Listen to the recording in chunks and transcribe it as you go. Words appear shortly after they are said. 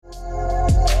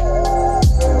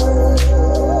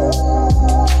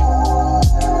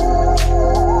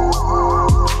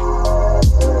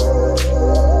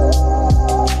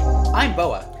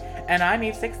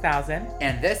Eve 6000.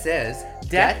 And this is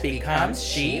Death Becomes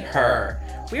She, Her.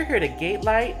 We're here to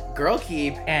gatelight, girl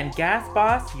keep, and gas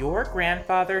boss your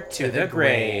grandfather to the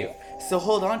grave. So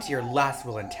hold on to your last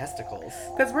will and testicles.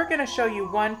 Because we're going to show you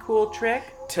one cool trick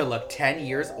to look 10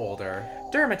 years older.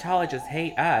 Dermatologists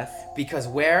hate us. Because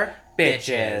we're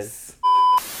bitches.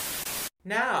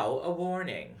 Now a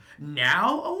warning.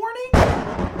 Now a warning?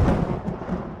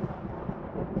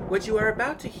 What you are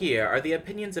about to hear are the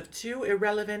opinions of two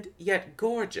irrelevant yet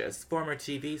gorgeous former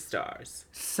TV stars.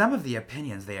 Some of the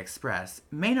opinions they express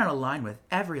may not align with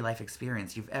every life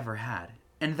experience you've ever had,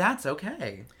 and that's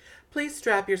okay. Please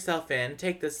strap yourself in,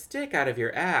 take the stick out of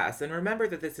your ass, and remember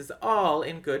that this is all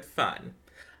in good fun.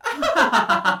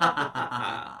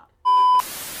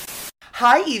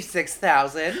 Hi, Eve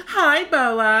 6000. Hi,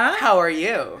 Boa. How are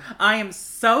you? I am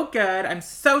so good. I'm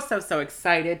so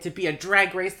excited to be a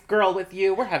drag race girl with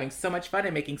you. We're having so much fun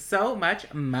and making so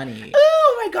much money.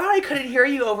 Oh my god, I couldn't hear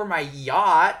you over my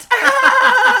yacht.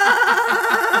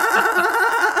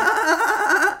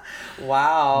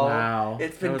 Wow.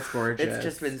 That was gorgeous. It's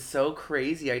just been so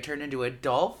crazy. I turned into a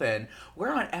dolphin.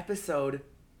 We're on episode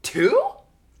 2?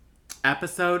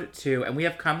 Episode 2, and we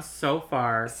have come so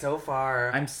far. So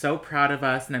far. I'm so proud of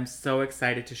us, and I'm so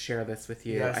excited to share this with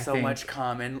you. Yeah, much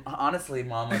cum. And honestly,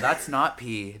 Mama, that's not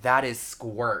pee. That is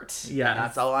squirt. Yeah.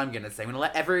 That's all I'm going to say. I'm going to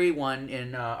let everyone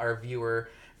in our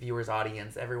viewers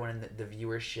audience, everyone in the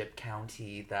viewership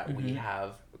county that we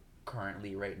have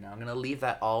currently right now, I'm going to leave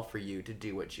that all for you to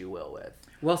do what you will with.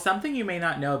 Well, something you may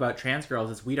not know about trans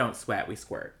girls is we don't sweat, we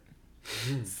squirt.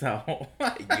 So.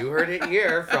 You heard it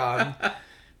here from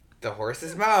the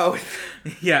horse's mouth.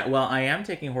 Yeah, well, I am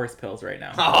taking horse pills right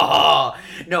now. Oh,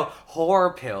 no,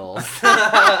 whore pills.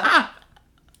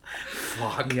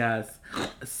 Fuck. Yes.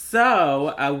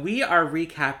 So, we are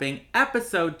recapping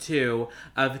episode 2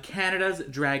 of Canada's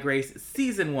Drag Race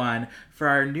Season 1 for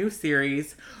our new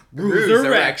series,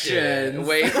 RU-SURRETIONS.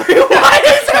 Wait, what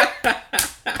is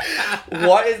it?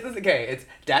 What is this? Okay, it's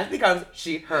Death Becomes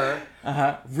She, Her.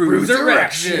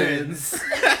 RU-SURRETIONS.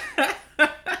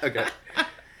 Okay.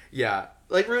 Yeah,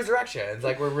 like resurrections.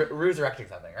 Like we're resurrecting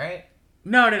something, right?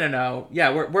 No.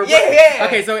 Yeah, we're yeah.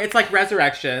 Okay, so it's like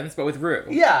resurrections, but with Ru.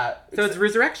 Yeah. So it's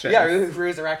resurrections. Yeah,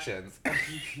 resurrections.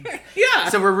 Yeah.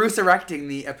 So we're resurrecting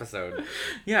the episode.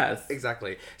 Yes.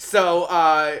 Exactly. So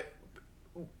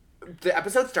the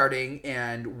episode's starting,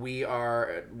 and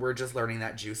we're just learning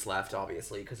that Juice left,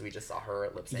 obviously, because we just saw her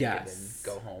lip sync and then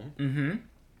go home. Mm-hmm.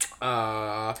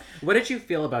 What did you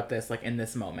feel about this, like, in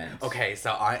this moment? Okay,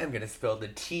 so I am gonna spill the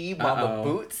tea, Mama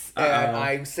Boots, and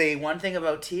I say one thing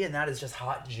about tea, and that is just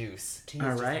hot juice. Tea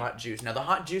is just hot juice. Now, the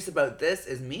hot juice about this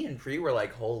is me and Pri were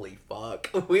like, holy fuck.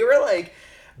 We were, like,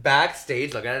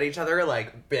 backstage looking at each other,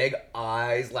 like, big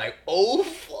eyes, like, oh,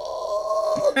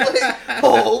 fuck. Like,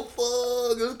 oh,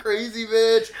 fuck. This crazy,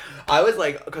 bitch. I was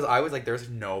like, there's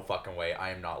no fucking way I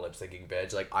am not lip syncing,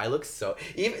 bitch. Like, I look so.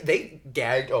 Even they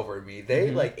gagged over me.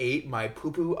 They like ate my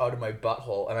poo poo out of my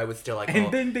butthole, and I was still like, and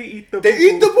then they eat the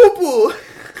poo poo.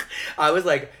 I was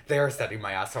like, they are sending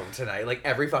my ass home tonight. Like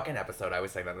every fucking episode, I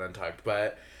was saying that untucked.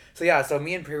 But so yeah, so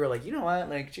me and Pri were like, you know what?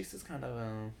 Like, Juice is kind of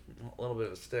a little bit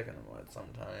of a stick in the mud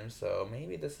sometimes. So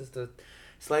maybe this is the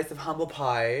slice of humble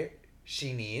pie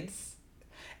she needs.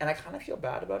 And I kind of feel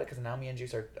bad about it because now me and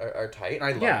Juice are tight. And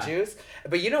I love Juice.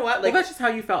 But you know what? Like, well, that's just how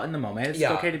you felt in the moment. It's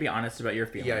okay to be honest about your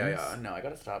feelings. Yeah. No, I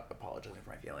gotta stop apologizing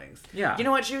for my feelings. Yeah. You know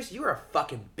what, Juice? You are a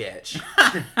fucking bitch.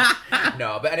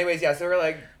 No, but anyways, yeah, so we're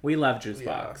like... We love Juice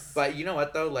Box. But you know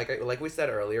what, though? Like we said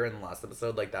earlier in the last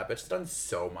episode, like, that bitch has done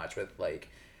so much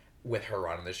with her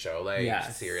run on the show. Like,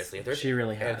 seriously. She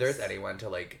really has. If there's anyone to,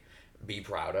 like, be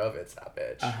proud of, it's that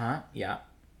bitch. Yeah.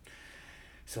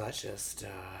 So that just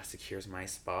secures my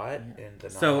spot in the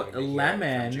So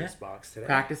Lemon Juice Box today.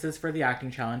 practices for the acting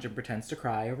challenge and pretends to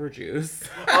cry over Juice.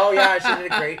 Oh yeah, she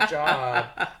did a great job.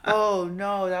 Oh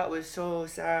no, that was so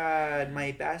sad.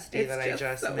 My bestie that I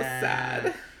just so met.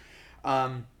 Sad.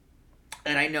 And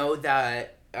I know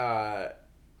that.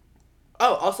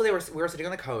 Oh, also we were sitting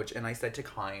on the couch, and I said to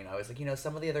Kine, I was like,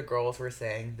 some of the other girls were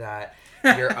saying that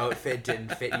your outfit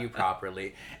didn't fit you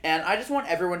properly, and I just want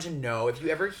everyone to know, if you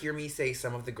ever hear me say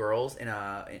some of the girls in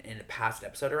a past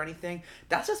episode or anything,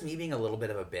 that's just me being a little bit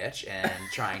of a bitch and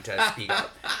trying to speak up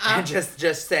and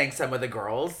just saying some of the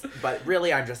girls, but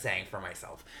really I'm just saying for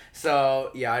myself.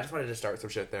 So yeah, I just wanted to start some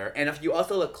shit there. And if you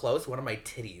also look close, one of my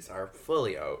titties are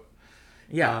fully out.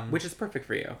 Yeah, which is perfect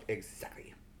for you.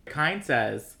 Exactly. Kine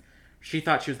says she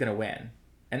thought she was going to win.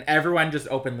 And everyone just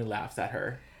openly laughs at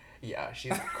her. Yeah,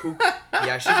 she's cuckoo.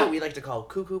 Yeah, she's what we like to call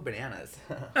cuckoo bananas.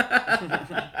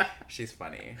 She's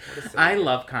funny. I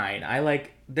love Kyne.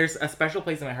 There's a special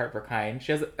place in my heart for Kyne.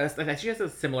 She has a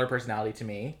similar personality to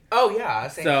me. Oh yeah,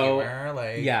 same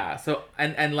humor. Yeah. So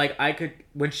and like I could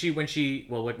when she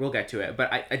we'll get to it,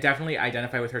 but I definitely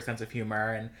identify with her sense of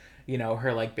humor and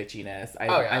her like bitchiness.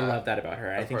 I love that about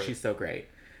her. I think she's so great.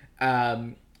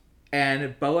 And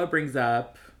Boa brings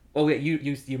up. Oh yeah,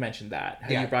 you mentioned that. How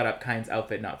you brought up Kyne's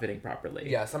outfit not fitting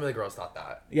properly. Yeah, some of the girls thought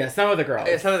that. Yeah, some of the girls.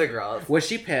 Yeah, some of the girls. Was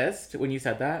she pissed when you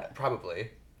said that?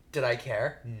 Probably. Did I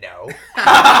care? No.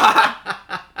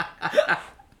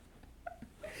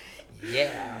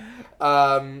 Yeah.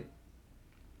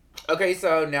 Okay,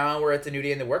 so now we're at the new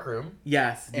day in the workroom.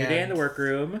 Yes, new day in the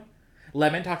workroom.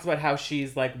 Lemon talks about how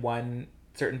she's like won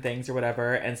certain things or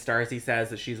whatever, and Starzy says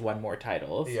that she's won more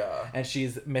titles. Yeah. And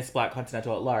she's Miss Black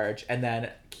Continental at Large, and then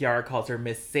Kiara calls her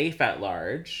Miss Safe at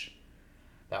Large.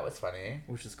 That was funny.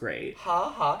 Which is great. Ha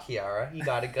ha, Kiara. You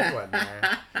got a good one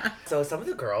there. So some of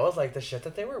the girls, like the shit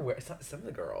that they were wearing, some of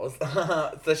the girls,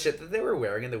 the shit that they were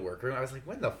wearing in the workroom, I was like,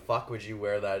 when the fuck would you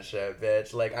wear that shit,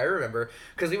 bitch? Like, I remember,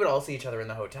 because we would all see each other in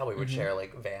the hotel. We would share,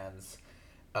 like, vans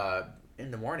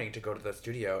in the morning to go to the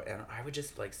studio, and I would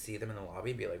just, like, see them in the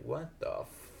lobby and be like, what the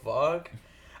fuck?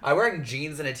 I'm wearing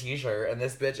jeans and a t-shirt, and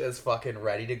this bitch is fucking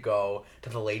ready to go to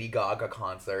the Lady Gaga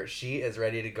concert. She is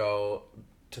ready to go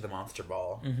to the Monster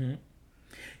Ball. Mm-hmm.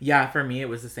 Yeah, for me, it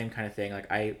was the same kind of thing.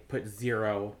 Like, I put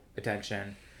zero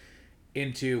attention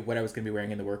into what I was going to be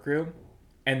wearing in the workroom.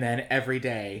 And then every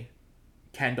day,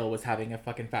 Kendall was having a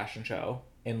fucking fashion show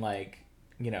in, like,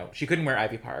 she couldn't wear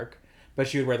Ivy Park, but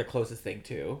she would wear the closest thing,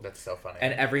 too. That's so funny.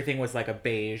 And everything was, like, a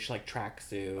beige, like,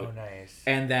 tracksuit. Oh, nice.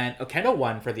 And then, Kendall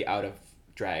won for the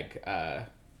out-of-drag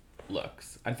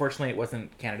looks. Unfortunately, it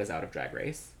wasn't Canada's out-of-drag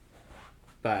race.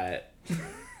 But...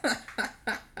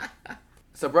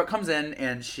 So Brooke comes in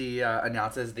and she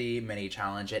announces the mini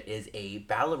challenge. It is a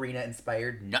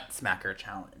ballerina-inspired nut smacker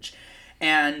challenge.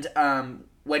 And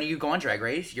when you go on Drag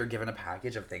Race, you're given a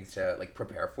package of things to like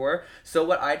prepare for. So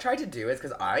what I tried to do is,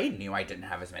 because I knew I didn't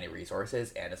have as many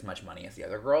resources and as much money as the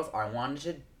other girls, I wanted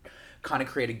to kind of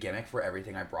create a gimmick for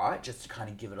everything I brought, just to kind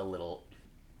of give it a little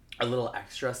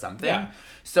extra something. Yeah.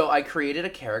 So I created a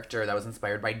character that was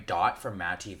inspired by Dot from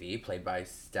Mad TV, played by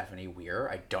Stephanie Weir.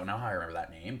 I don't know how I remember that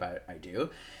name, but I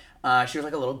do. She was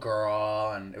like a little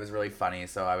girl, and it was really funny.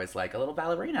 So I was like a little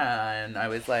ballerina, and I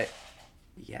was like,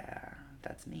 yeah,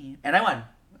 that's me. And I won.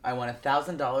 I won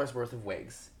 $1,000 worth of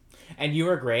wigs. And you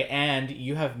were great, and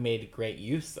you have made great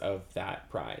use of that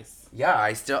prize. Yeah,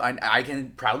 I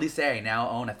can proudly say I now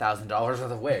own $1,000 worth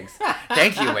of wigs.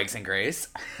 Thank you, Wigs and Grace.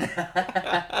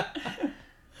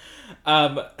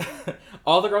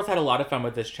 All the girls had a lot of fun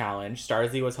with this challenge.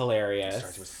 Starzy was hilarious.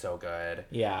 Starzy was so good.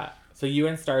 Yeah. So you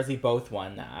and Starzy both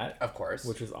won that. Of course.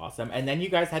 Which was awesome. And then you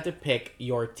guys had to pick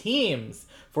your teams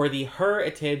for the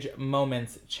Heritage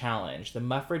Moments Challenge. The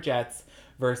Muffragettes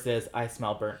versus I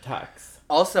Smell Burnt Tux.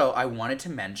 Also, I wanted to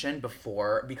mention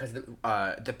before, because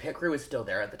the pit crew was still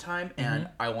there at the time, and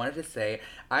I wanted to say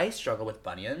I struggle with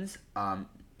bunions,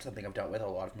 something I've dealt with a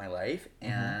lot of my life,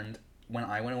 and when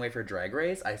I went away for Drag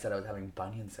Race, I said I was having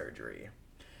bunion surgery.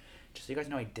 Just so you guys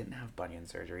know, I didn't have bunion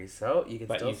surgery, so you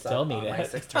can still need it. My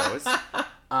 6 toes.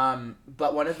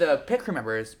 But one of the pit crew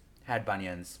members had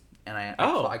bunions, and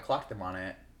I clocked them on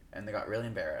it, and they got really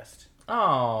embarrassed.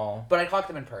 Oh. But I clocked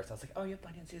them in person. I was like, oh, you have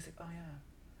bunions? He was like, oh, yeah.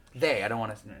 I don't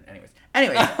want to... Anyways.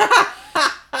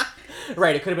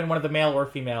 Right, it could have been one of the male or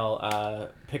female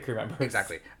pit crew members.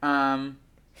 Exactly.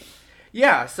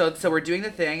 Yeah, so we're doing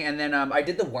the thing, and then I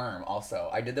did the worm also.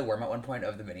 I did the worm at one point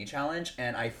of the mini challenge,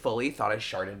 and I fully thought I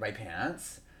sharted my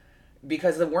pants.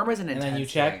 Because the worm is an intense And then you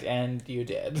checked, and you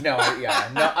did. No,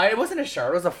 it wasn't a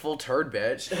shard. It was a full turd,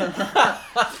 bitch.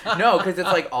 No, because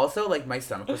it's like, also, like, my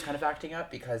stomach was kind of acting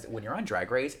up, because when you're on Drag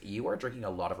Race, you are drinking a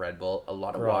lot of Red Bull, a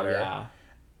lot of water. Yeah.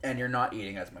 And you're not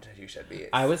eating as much as you should be.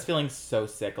 I was feeling so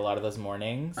sick a lot of those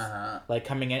mornings. Like,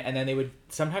 coming in, and then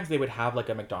sometimes they would have, like,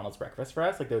 a McDonald's breakfast for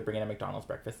us. Like, they would bring in a McDonald's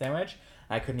breakfast sandwich.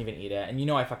 I couldn't even eat it.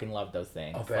 And I fucking love those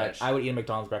things. Oh, like, I would eat a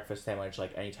McDonald's breakfast sandwich,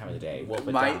 like, any time of the day.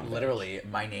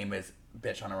 My name is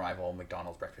Bitch on Arrival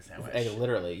McDonald's breakfast sandwich.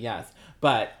 Literally, yes.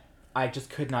 But I just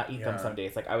could not eat them some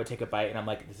days. Like, I would take a bite, and I'm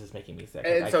like, this is making me sick.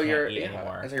 Like, and so I can't eat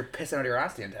anymore. And so you're pissing out of your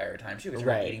ass the entire time, too, because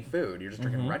you're not eating food. You're just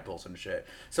drinking Red Bulls and shit.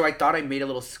 So I thought I made a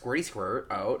little squirty squirt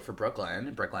out for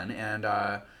Brooklyn, and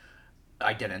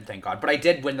I didn't, thank God. But I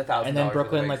did win the $1,000. And then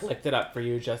Brooklyn, like, licked it up for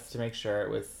you just to make sure it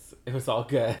was all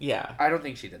good. Yeah. I don't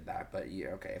think she did that, but yeah,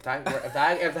 okay. If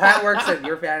that works in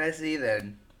your fantasy,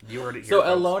 then... You heard it here. So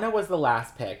folks. Ilona was the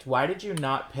last picked. Why did you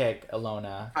not pick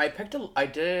Ilona? I picked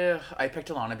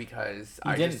Ilona because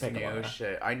I didn't just pick knew Ilona.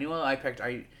 shit. I knew I picked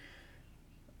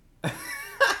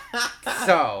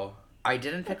So I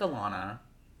didn't pick Ilona.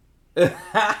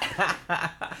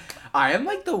 I am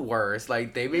like the worst.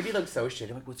 Like they made me look so shitty.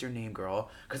 I'm like, what's your name, girl?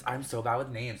 Because I'm so bad with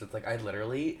names. It's like I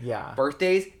literally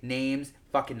birthdays, names,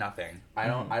 fucking nothing. I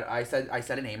don't. I said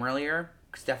a name earlier.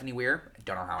 Stephanie Weir. I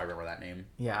don't know how I remember that name.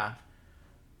 Yeah.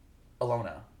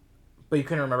 Ilona. But you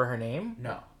couldn't remember her name?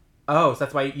 No. Oh, so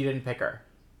that's why you didn't pick her.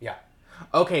 Yeah.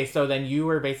 Okay, so then you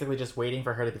were basically just waiting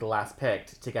for her to be the last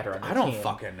picked to get her on your team. I don't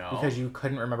fucking know. Because you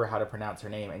couldn't remember how to pronounce her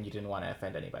name and you didn't want to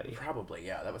offend anybody. Probably,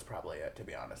 yeah. That was probably it, to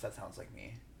be honest. That sounds like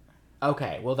me.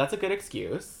 Okay, well, that's a good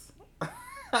excuse.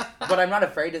 But I'm not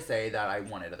afraid to say that I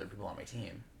wanted other people on my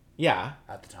team. Yeah.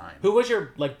 At the time. Who was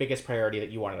your, like, biggest priority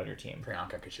that you wanted on your team?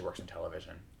 Priyanka, because she works in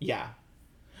television. Yeah.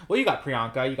 Well, you got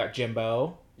Priyanka, you got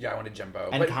Jimbo. Yeah, I wanted Jimbo.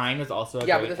 And Kine was also a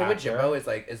great great but the thing actor. with Jimbo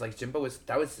is like Jimbo was,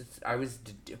 I was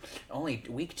only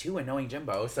week 2 and knowing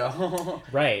Jimbo, so.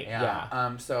 Right,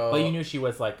 yeah. So. Well, you knew she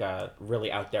was, like, a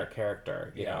really out there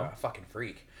character, you know? A fucking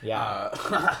freak. Yeah.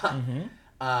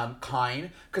 Kine,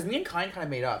 because me and Kine kind of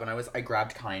made up, and I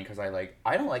grabbed Kine because I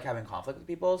don't like having conflict with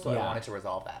people, so I wanted to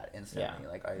resolve that instantly. Yeah.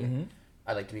 Like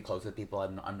I like to be close with people.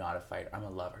 I'm not a fighter. I'm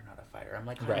a lover, not a fighter. I'm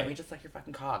like, let me just suck your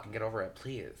fucking cock and get over it,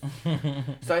 please.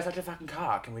 So I sucked your fucking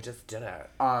cock, and we just did it.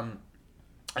 And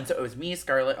so it was me,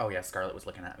 Scarlett. Oh yeah, Scarlett was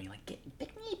looking at me like,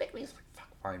 pick me. I was like, fuck,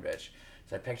 fine, bitch.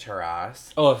 So I picked her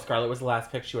ass. Oh, if Scarlett was the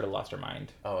last pick, she would have lost her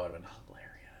mind. Oh, it would have been hilarious.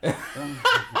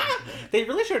 They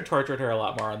really should have tortured her a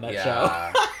lot more on that show.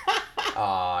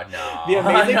 Oh, no. The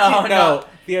amazing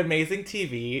the amazing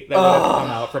TV that would have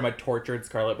come out from a tortured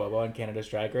Scarlett Bobo on Canada's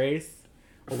Drag Race.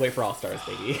 We'll wait for All Stars,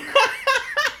 baby.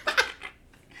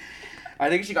 I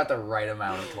think she got the right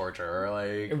amount of torture.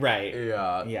 Like, right.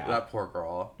 Yeah. That poor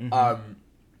girl.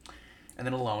 And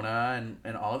then Ilona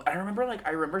and all of, I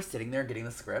remember sitting there getting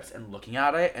the scripts and looking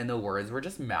at it, and the words were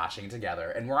just mashing together.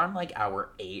 And we're on like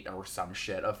hour 8 or some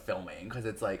shit of filming, because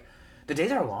it's like the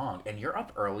days are long and you're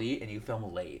up early and you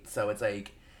film late, so it's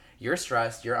like you're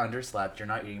stressed, you're underslept, you're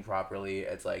not eating properly.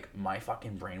 It's like my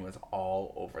fucking brain was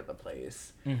all over the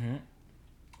place.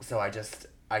 So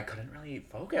I couldn't really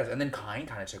focus. And then Kine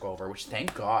kind of took over, which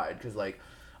thank God, because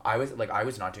I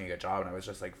was not doing a good job, and I was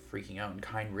just like freaking out, and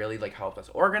Kine really like helped us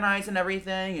organize and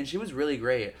everything, and she was really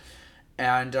great.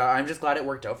 And I'm just glad it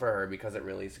worked out for her, because it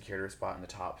really secured her spot in the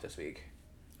top this week.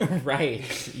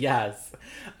 Right. Yes.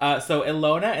 So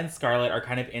Ilona and Scarlett are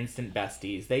kind of instant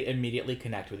besties. They immediately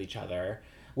connect with each other.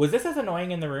 Was this as annoying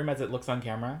in the room as it looks on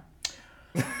camera?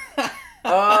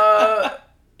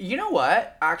 You know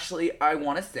what? Actually, I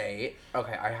want to say,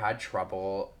 okay, I had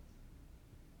trouble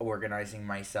organizing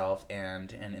myself,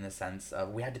 and in the sense of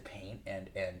we had to paint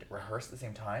and rehearse at the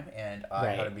same time, and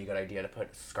I thought it'd be a good idea to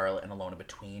put Scarlett and Ilona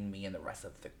between me and the rest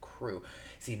of the crew.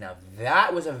 See, now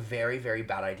that was a very, very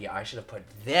bad idea. I should have put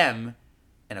them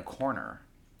in a corner,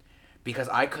 because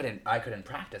I couldn't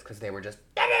practice, because they were just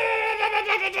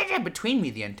between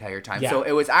me the entire time. So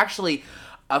it was actually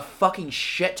a fucking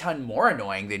shit ton more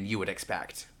annoying than you would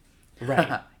expect.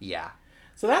 Right. Yeah.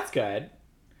 So that's good.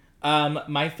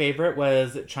 My favorite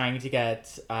was trying to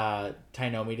get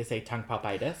Tainomi to say tongue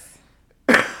popitis.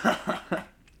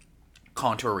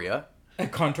 Contouria.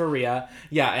 Contouria.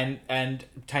 Yeah, and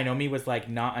Tainomi was like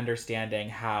not understanding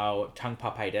how tongue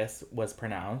popitis was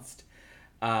pronounced,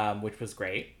 which was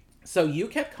great. So you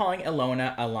kept calling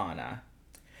Ilona Alana.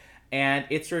 And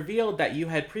it's revealed that you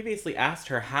had previously asked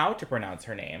her how to pronounce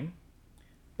her name,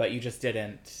 but you just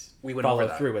didn't follow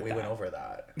through with that. We went over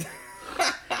that.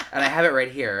 And I have it right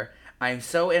here. I'm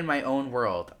so in my own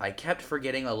world. I kept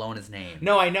forgetting Ilona's name.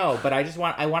 No, I know, but I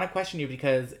want to question you,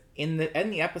 because in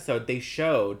the episode they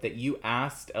showed that you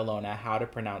asked Ilona how to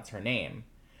pronounce her name,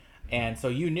 and so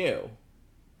you knew.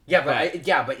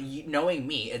 Yeah, but knowing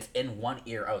me, it's in one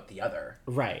ear out the other.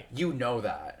 Right. You know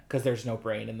that because there's no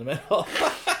brain in the middle.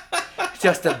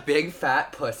 Just a big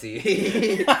fat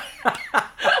pussy.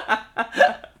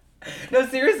 No,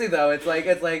 seriously though, it's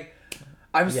like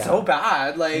I'm so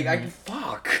bad. Like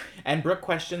fuck. And Brooke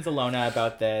questions Ilona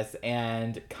about this,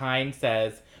 and Kine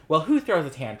says, "Well, who throws a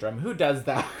tantrum? Who does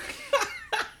that?"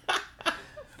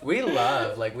 We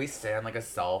stand like a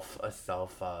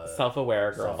self-aware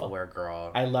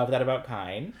girl. I love that about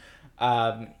Kine.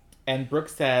 And Brooke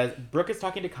is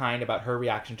talking to Kine about her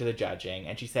reaction to the judging,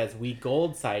 and she says, "We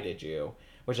gold-sided you,"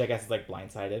 which I guess is like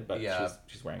blindsided, but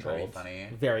she's wearing gold. Funny.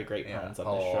 Very great puns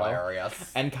on this show.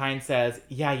 Hilarious. And Kine says,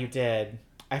 "Yeah, you did.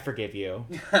 I forgive you."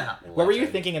 What were you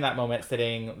thinking in that moment,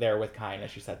 sitting there with Kine as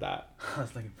she said that? I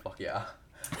was thinking, fuck yeah.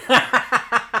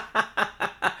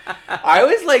 I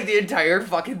was like the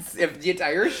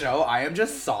entire show. I am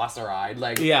just saucer-eyed.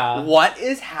 Like, what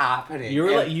is happening? You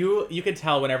were like you could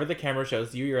tell whenever the camera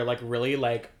shows you, you're like really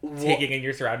like taking in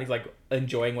your surroundings, like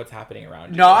enjoying what's happening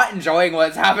around you. Not enjoying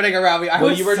what's happening around me.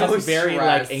 You were just very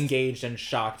like engaged and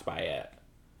shocked by it.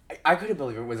 I couldn't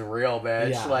believe it was real,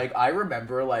 bitch. Yeah. Like, I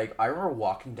remember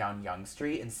walking down Yonge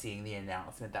Street and seeing the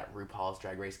announcement that RuPaul's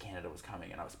Drag Race Canada was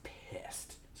coming, and I was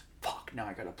pissed. Fuck, now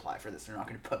I gotta apply for this. They're not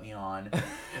gonna put me on.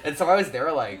 And so I was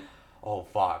there like, oh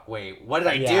fuck, wait, what did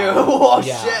I do? Oh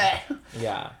shit.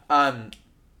 Yeah.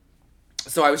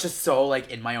 So I was just so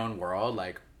like in my own world,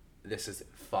 like, this is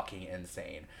fucking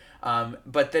insane.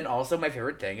 But then also my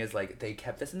favorite thing is like they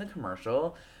kept this in the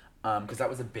commercial. Because that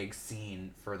was a big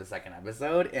scene for the second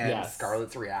episode, and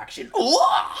Scarlett's reaction. You're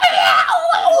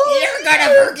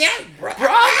gonna forget, bro.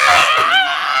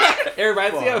 It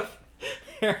reminds me of.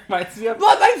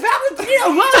 But my Valentino,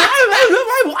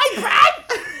 my white bread,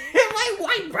 my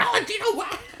white Valentino.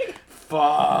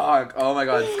 Fuck! Oh my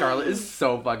god, Scarlett is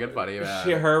so fucking funny, man.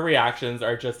 Her reactions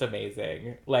are just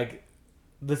amazing. Like,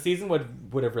 the season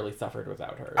would have really suffered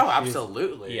without her. Oh,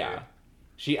 absolutely. Yeah.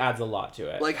 She adds a lot to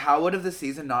it. Like, how would have the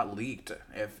season not leaked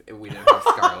if we didn't have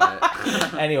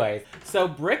Scarlett? Anyways, so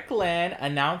Brooklyn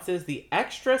announces the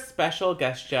extra special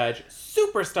guest judge,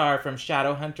 superstar from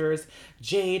Shadowhunters,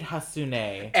 Jade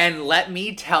Hasune. And let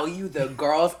me tell you, the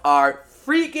girls are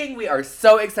freaking. We are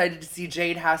so excited to see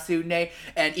Jade Hasune,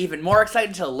 and even more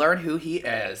excited to learn who he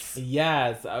is.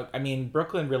 Yes. I mean,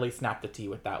 Brooklyn really snapped the tea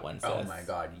with that one, sis. Oh my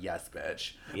god, yes,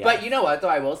 bitch. Yes. But you know what, though,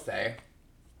 I will say,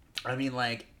 I mean,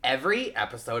 like, every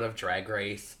episode of Drag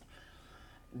Race,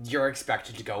 you're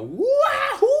expected to go,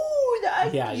 wahoo!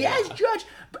 Yes, judge!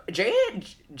 But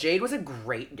Jade was a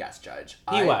great guest judge.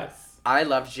 He was. I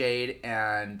love Jade,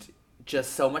 and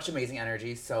just so much amazing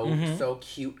energy, so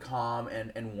cute, calm,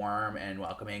 and warm, and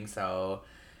welcoming, so...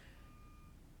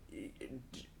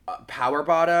 Power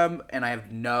bottom, and I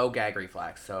have no gag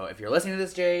reflex, so if you're listening to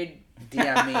this, Jade,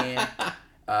 DM me,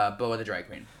 Boa the Drag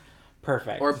Queen.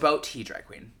 Perfect. Or Boat He Drag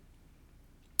Queen.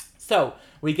 So,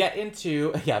 we get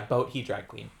into... Yeah, Boat He Drag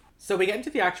Queen. So, we get into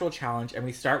the actual challenge, and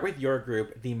we start with your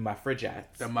group, the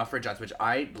Muffragettes. The Muffragettes, which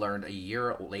I learned a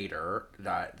year later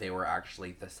that they were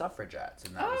actually the Suffragettes,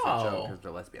 and that was a joke because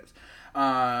they're lesbians.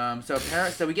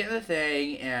 So we get in the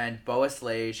thing, and Boa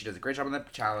slays. She does a great job on the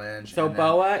challenge. So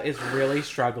Boa is really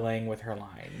struggling with her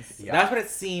lines. Yeah. That's what it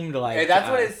seemed like. And that's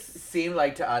what it seemed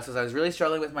like to us. Was I was really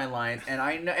struggling with my lines, and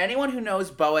I know anyone who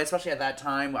knows Boa, especially at that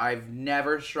time, I've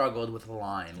never struggled with a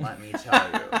line. Let me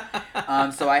tell you.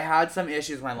 So I had some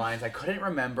issues with my lines. I couldn't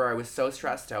remember. I was so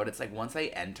stressed out. It's like once I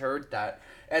entered that.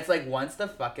 It's like once the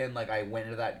fucking like I went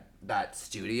into that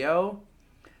studio,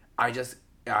 I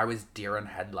was deer in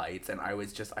headlights, and I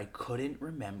couldn't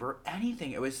remember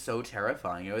anything. It was so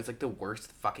terrifying. It was like the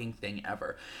worst fucking thing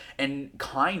ever. And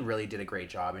Kyne really did a great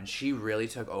job, and she really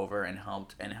took over and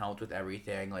helped with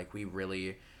everything. Like,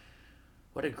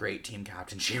 what a great team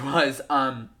captain she was.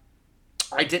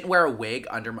 I didn't wear a wig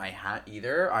under my hat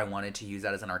either. I wanted to use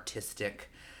that as an artistic,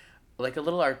 like a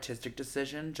little artistic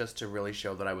decision, just to really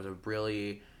show that I was a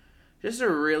really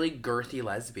girthy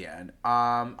lesbian.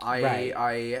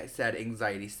 I said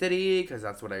Anxiety City because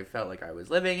that's what I felt like I was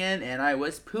living in, and I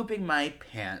was pooping my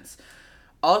pants.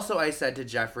 Also, I said to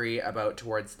Jeffrey about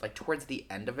towards the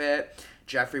end of it,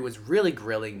 Jeffrey was really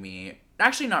grilling me.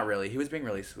 Actually, not really. He was being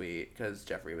really sweet because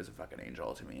Jeffrey was a fucking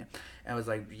angel to me. And was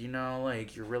like,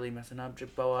 like, you're really messing up,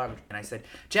 Boa. And I said,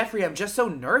 Jeffrey, I'm just so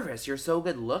nervous. You're so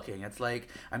good looking. It's like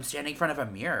I'm standing in front of a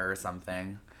mirror or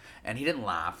something. And he didn't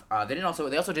laugh. They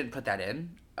also didn't put that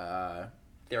in.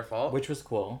 Their fault. Which was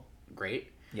cool.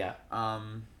 Great. Yeah.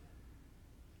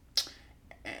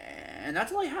 And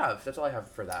that's all I have. That's all I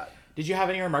have for that. Did you have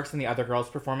any remarks on the other girls'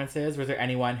 performances? Was there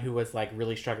anyone who was like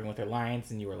really struggling with their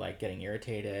lines and you were like getting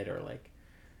irritated or like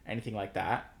anything like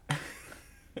that?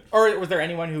 Or was there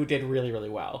anyone who did really, really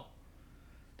well?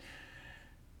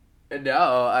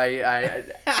 No, I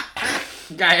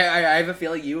have a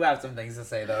feeling you have some things to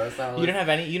say though. So you don't have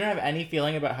any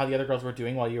feeling about how the other girls were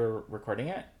doing while you were recording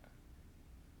it?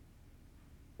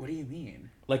 What do you mean?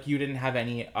 Like, you didn't have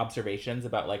any observations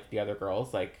about like the other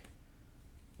girls like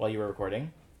while you were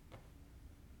recording?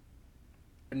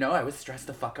 No, I was stressed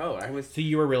the fuck out. So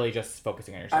you were really just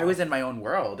focusing on yourself? I was in my own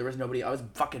world. There was nobody. I was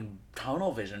fucking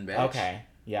tunnel vision, bitch. Okay,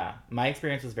 yeah. My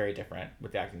experience was very different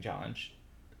with the acting challenge.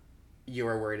 You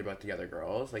were worried about the other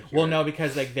girls? Well, no,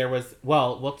 because like there was...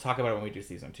 Well, we'll talk about it when we do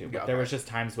season 2. But there was just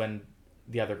times when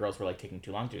the other girls were like taking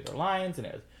too long to do their lines, and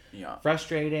it was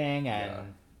frustrating, and... Yeah.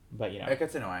 But, It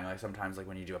gets annoying. Like, sometimes, like,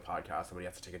 when you do a podcast, somebody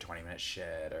has to take a 20-minute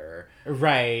shit, or...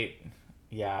 Right.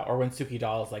 Yeah, or when Suki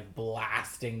Doll is like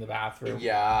blasting the bathroom.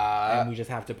 Yeah. And we just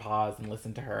have to pause and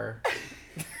listen to her.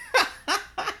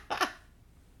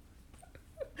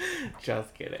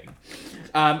 Just kidding.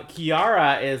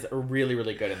 Kiara is really,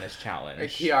 really good in this challenge.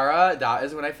 Kiara, that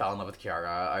is when I fell in love with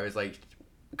Kiara. I was like,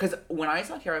 because when I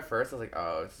saw Kiara first, I was like,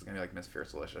 oh, this is gonna be like Miss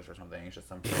Fierce Delicious or something. It's just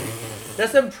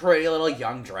some pretty little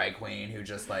young drag queen who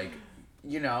just like,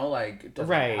 like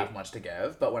doesn't have much to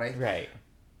give. But when I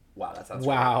wow, that sounds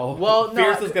wow. Really... Well, no,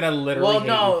 Fierce is gonna literally hate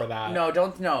you for that.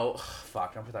 No,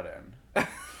 fuck, don't put that in.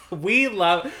 We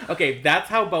love... Okay, that's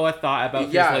how Boa thought about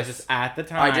Fierce Delicious at the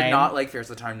time. I did not like Fierce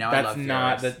at the time. Now I love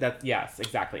Fierce. Yes,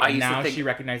 exactly. And now she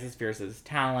recognizes Fierce's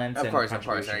talents. Of course.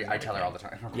 I tell her all the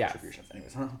time. Her contributions,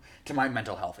 anyways. To my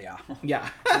mental health, yeah. Yeah.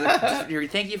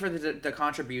 Thank you for the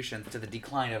contributions to the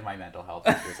decline of my mental health.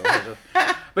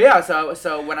 But yeah,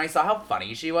 so when I saw how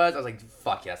funny she was, I was like,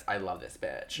 fuck yes, I love this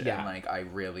bitch. Yeah. And like, I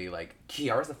really like...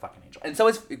 Kiara's a fucking angel. And so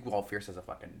is... Well, Fierce is a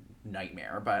fucking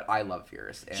nightmare, but I love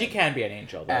Fierce. And, she can be an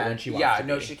angel, though, when she wants to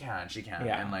be. She can.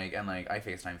 Yeah. And like I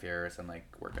FaceTime Fierce and like,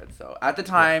 we're good. So at the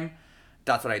time,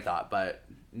 that's what I thought. But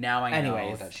now I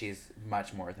know that she's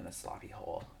much more than a sloppy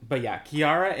hole. But yeah,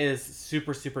 Kiara is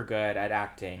super, super good at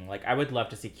acting. Like, I would love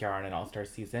to see Kiara in an All-Star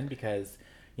season because,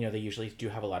 they usually do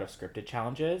have a lot of scripted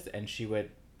challenges, and she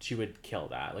would kill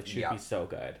that. Like, she would be so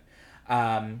good.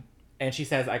 And she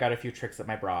says, I got a few tricks up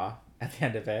my bra at the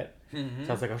end of it. Mm-hmm. So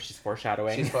I was like, oh, she's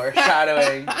foreshadowing. She's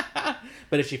foreshadowing.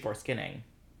 But is she foreskinning?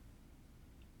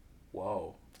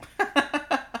 Whoa.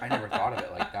 I never thought of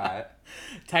it like that.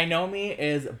 Tainomi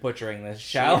is butchering this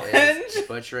challenge. She is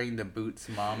butchering the boots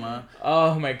mama.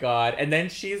 Oh my god. And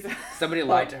then somebody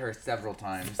lied to her several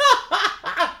times.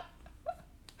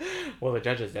 Well, the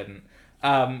judges didn't.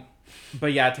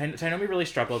 But yeah, Tainomi really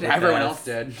struggled with Everyone else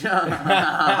did.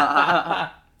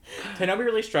 Tainomi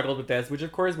really struggled with this, which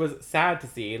of course was sad to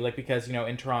see, like, because,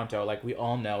 in Toronto, like, we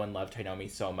all know and love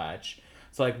Tainomi so much.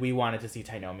 So, like, we wanted to see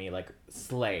Tainomi, like,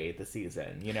 slay the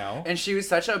season, And she was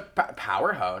such a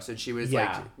powerhouse, and she was,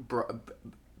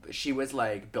 she was,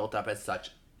 like, built up as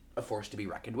such a force to be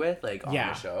reckoned with, like, on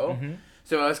the show. Mm-hmm.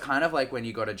 So it was kind of like when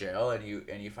you go to jail and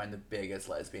you find the biggest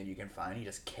lesbian you can find, you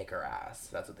just kick her ass.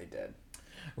 That's what they did.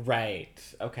 Right.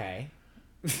 Okay.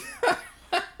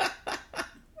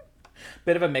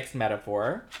 Bit of a mixed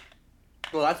metaphor.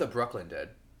 Well, that's what Brooklyn did.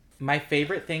 My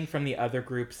favorite thing from the other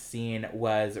group's scene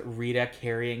was Rita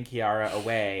carrying Kiara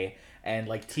away and,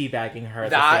 like, teabagging her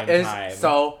at the same time. That is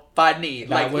so funny.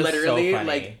 That was literally, so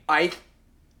funny.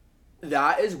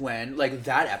 That is when, like,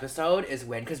 that episode is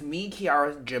when, because me,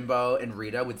 Kiara, Jimbo, and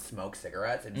Rita would smoke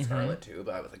cigarettes, and Scarlett too,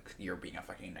 but I was like, you're being a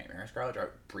fucking nightmare, Scarlett,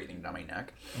 you're breathing down my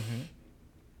neck. Mm-hmm.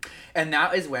 And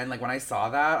that is when, like, when I saw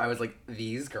that, I was like,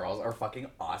 these girls are fucking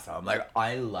awesome. Like,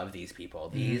 I love these people.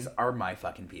 These are my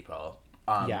fucking people.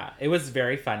 Yeah, it was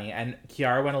very funny, and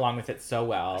Kiara went along with it so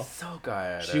well. So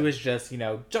good. She was just,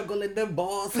 juggling them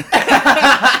balls.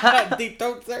 Deep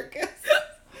throat circus.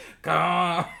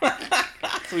 Come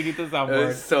we need the soundboard. It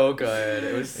was so good.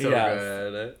 It was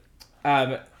so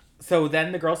good. So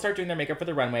then the girls start doing their makeup for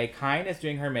the runway. Kyne is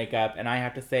doing her makeup, and I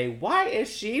have to say, why is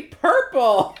she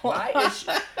purple? Why is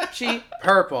she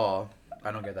purple?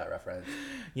 I don't get that reference.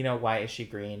 Why is she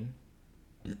green?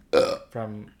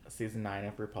 From season 9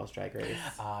 of RuPaul's Drag Race.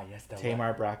 Ah, yes, that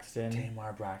Tamar Braxton.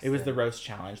 It was the roast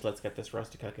challenge. Let's get this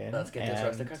roast to cooking. This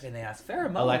roast to cooking. They asked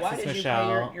pheromone. Alexis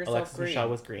Michelle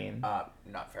was green. Not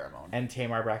pheromone. And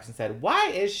Tamar Braxton said, "Why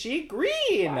is she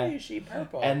green? Why is she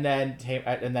purple?" And then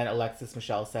Alexis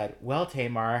Michelle said, "Well,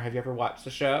 Tamar, have you ever watched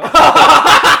the show?"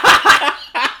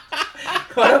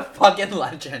 What a fucking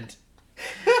legend.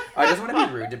 I just want to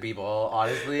be rude to people,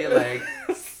 honestly. Like,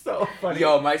 so funny.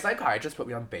 Yo, my psychiatrist put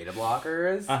me on beta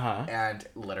blockers, and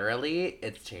literally,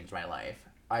 it's changed my life.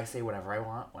 I say whatever I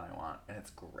want when I want, and it's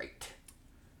great.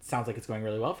 Sounds like it's going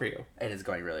really well for you. It is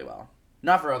going really well.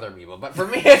 Not for other people, but for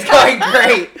me, it's going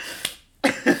great.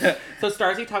 So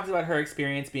Starzy talks about her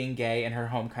experience being gay in her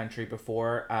home country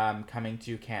before coming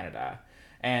to Canada.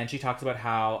 And she talks about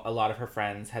how a lot of her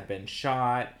friends had been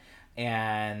shot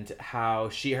and how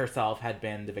she herself had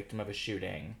been the victim of a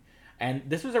shooting. And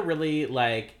this was a really,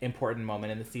 like, important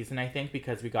moment in the season, I think,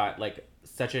 because we got, like,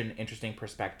 such an interesting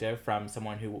perspective from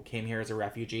someone who came here as a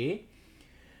refugee.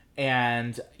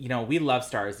 And, we love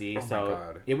Starzy,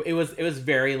 so it was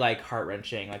very, like,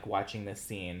 heart-wrenching, like, watching this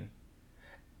scene.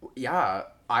 Yeah,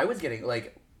 I was getting,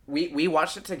 like, we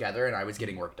watched it together, and I was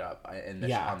getting worked up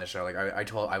on the show. Like,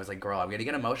 I was like, girl, I'm gonna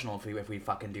get emotional if we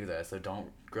fucking do this, so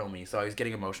don't grill me. So I was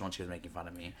getting emotional, and she was making fun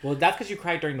of me. Well, that's because you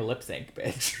cried during the lip sync,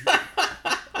 bitch.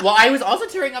 Well, I was also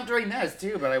tearing up during this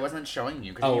too, but I wasn't showing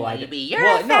you because you wanted to be. You're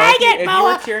a no, faggot, if you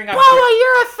were tearing up,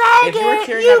 you're a faggot. If you were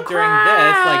tearing up during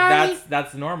this, like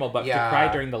that's normal. But to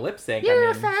cry during the lip sync,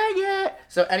 you're a faggot.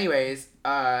 So, anyways,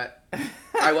 I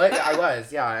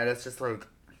was, yeah, and it's just like,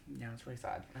 yeah, it's really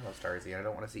sad. I love Starzy, and I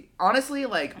don't want to see. Honestly,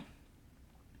 like.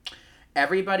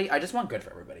 Everybody, I just want good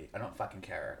for everybody. I don't fucking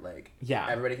care. Like, yeah,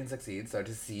 everybody can succeed. So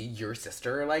to see your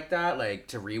sister like that, like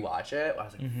to rewatch it, I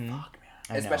was like, fuck,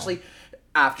 man. Especially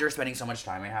after spending so much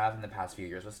time I have in the past few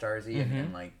years with Starzy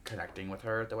and like connecting with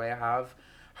her the way I have.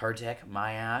 Her dick,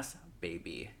 my ass,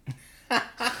 baby.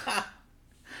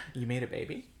 You made a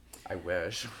baby? I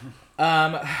wish.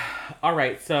 All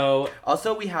right, so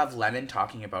also we have Lemon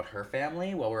talking about her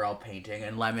family while we're all painting,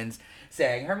 and Lemon's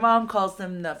saying her mom calls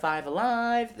them the Five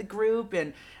Alive, the group,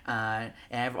 and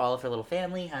all of her little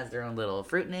family has their own little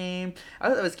fruit name. I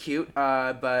thought that was cute,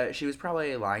 but she was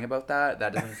probably lying about that.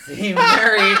 That doesn't seem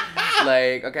very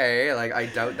like okay. Like I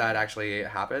doubt that actually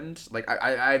happened. Like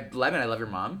I Lemon, I love your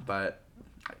mom, but.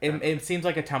 It seems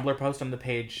like a Tumblr post on the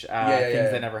page, things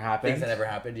that never happened. Things that never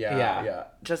happened, yeah.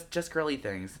 Just girly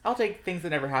things. I'll take things that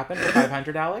never happened for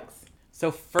 500, Alex.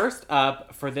 So first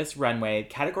up for this runway,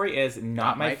 category is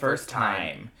Not My First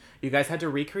Time. You guys had to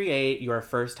recreate your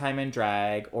first time in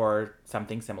drag or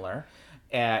something similar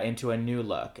into a new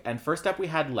look. And first up we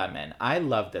had Lemon. I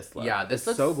love this look. Yeah, this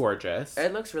looks so gorgeous.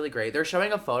 It looks really great. They're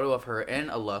showing a photo of her in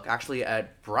a look actually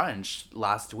at brunch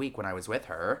last week when I was with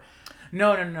her.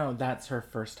 No. That's her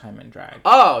first time in drag.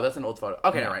 Oh, that's an old photo.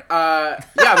 Okay, never mind. Yeah,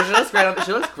 but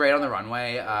she looks great on the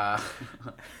runway.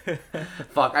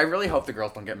 Fuck, I really hope the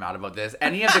girls don't get mad about this.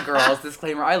 Any of the girls,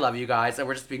 disclaimer, I love you guys, and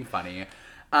we're just being funny.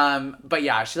 But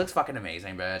yeah, she looks fucking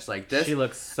amazing, bitch. Like this. She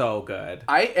looks so good.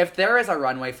 If there is a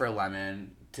runway for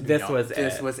Lemon, this was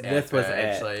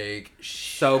it. Like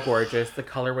so gorgeous. The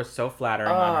color was so flattering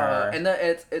on her, and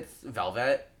it's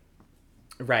velvet.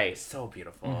 Right. So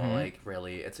beautiful. Like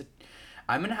really,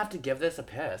 I'm gonna have to give this a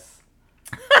piss.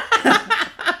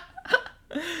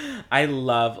 I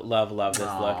love this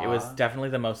look. It was definitely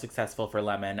the most successful for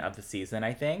Lemon of the season,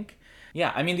 I think.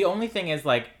 Yeah, I mean, the only thing is,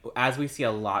 like, as we see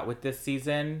a lot with this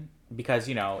season, because,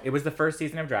 you know, it was the first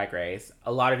season of Drag Race,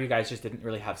 a lot of you guys just didn't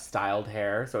really have styled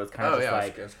hair, so it was kind of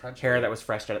hair that was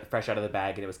fresh out of the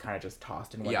bag, and it was kind of just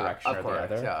tossed in one direction or the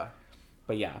other. Yeah.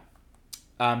 But yeah.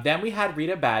 Then we had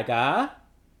Rita Baga.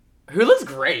 Who looks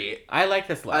great. I like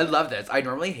this look. I love this. I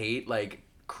normally hate, like,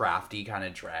 crafty kind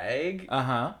of drag.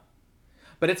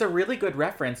 But it's a really good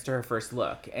reference to her first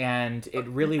look, and it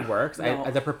really works.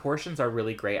 The proportions are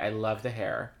really great. I love the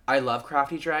hair. I love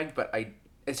crafty drag, but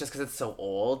it's just because it's so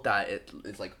old that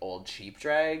it's like old cheap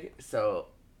drag. So,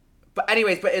 but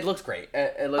anyways, but it looks great.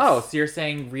 It looks. Oh, so you're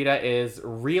saying Rita is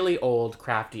really old,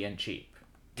 crafty, and cheap?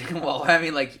 Well, I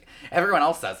mean, like everyone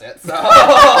else says it, so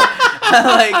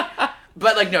like.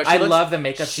 But like no, I love the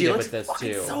makeup she did with this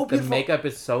too. So the makeup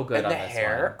is so good. And on the this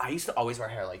hair, one. I used to always wear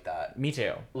hair like that. Me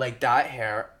too. Like that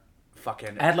hair,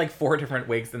 fucking. I had like 4 different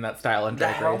wigs in that style and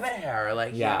Drag Race. The helmet hair,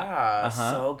 like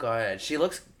so good. She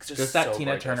looks just that so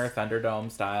Tina gorgeous. Turner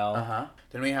Thunderdome style.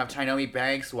 Then we have Tynomi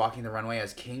Banks walking the runway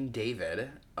as King David.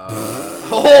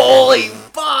 Holy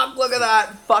fuck! Look at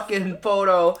that fucking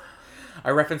photo.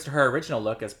 I referenced her original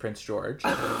look as Prince George.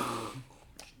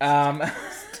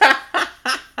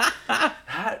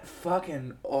 That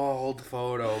fucking old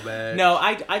photo, man. No,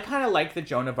 I kind of like the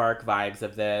Joan of Arc vibes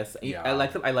of this. Yeah. I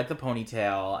like the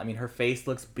ponytail. I mean, her face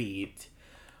looks beat.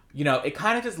 You know, it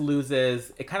kind of just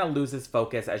loses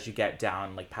focus as you get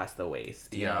down like past the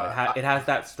waist. You know, it has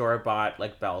that store-bought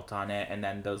like belt on it, and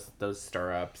then those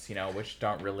stirrups, you know, which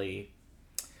don't really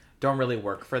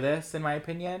work for this, in my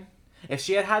opinion. If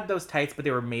she had those tights, but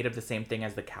they were made of the same thing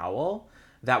as the cowl,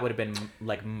 that would have been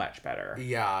like much better.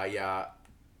 Yeah.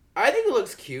 I think it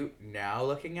looks cute now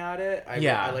looking at it.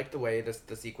 I like the way the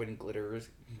sequin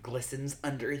glistens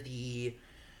under the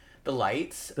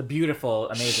lights. The beautiful,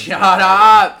 amazing. Shut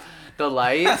up! The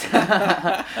lights.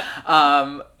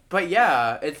 But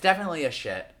yeah, it's definitely a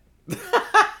shit.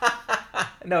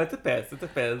 No, it's a piss. It's a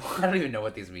piss. I don't even know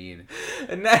what these mean.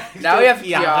 Now we have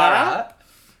Kiara.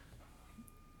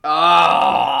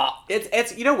 Oh,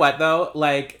 it's you know what though,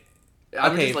 like.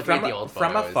 I'm just looking at the old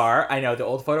photos. From afar, I know the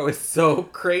old photo is so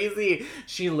crazy.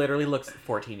 She literally looks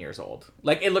 14 years old.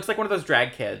 Like it looks like one of those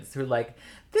drag kids who like,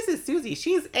 this is Susie,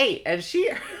 she's 8, and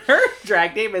her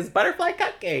drag name is Butterfly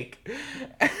Cupcake.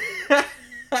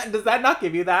 Does that not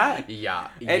give you that? Yeah.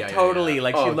 Totally.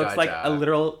 Like she looks like a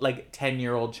literal like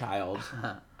 10-year-old child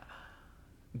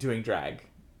doing drag.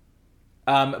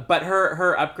 But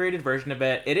her upgraded version of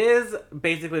it is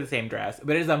basically the same dress,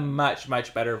 but it is a much,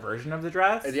 much better version of the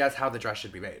dress. Yeah, that's how the dress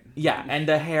should be made. Yeah, and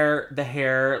the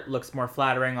hair looks more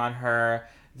flattering on her.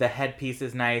 The headpiece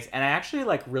is nice, and I actually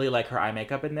really like her eye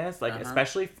makeup in this. Like,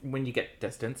 especially when you get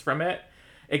distance from it,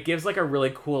 it gives like a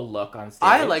really cool look on stage.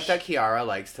 I like that Kiara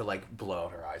likes to like blow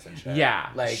out her eyes and shit. Yeah,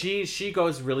 like she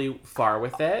goes really far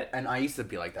with it. And I used to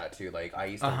be like that too. Like I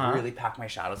used to really pack my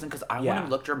shadows in because I want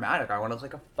to look dramatic. I want to look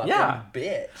like a fucking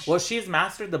bitch. Well, she's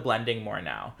mastered the blending more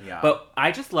now. Yeah, but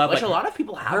I just love which a lot of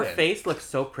people have. Her face looks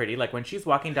so pretty. Like when she's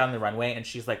walking down the runway and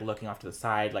she's like looking off to the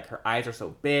side, like her eyes are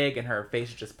so big and her face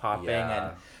is just popping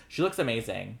and she looks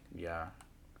amazing. Yeah,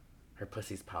 her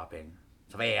pussy's popping.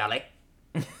 Severely.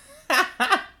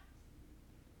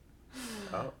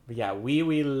 Oh. But yeah,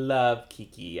 we love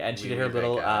Kiki, and she did her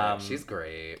little she's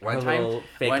great. One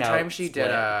time she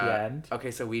did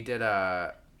okay, so we did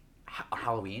a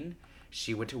Halloween.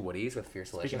 She went to Woody's with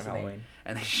Fierce Delicious,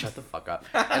 and they shut the fuck up.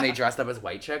 And they dressed up as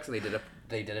white chicks, and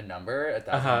they did a number at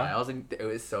 1,000 miles, and it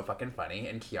was so fucking funny.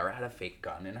 And Kiara had a fake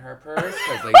gun in her purse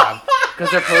because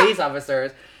they're police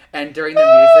officers. And during the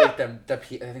music, I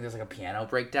think there's like a piano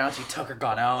breakdown. She took her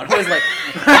gun out and was like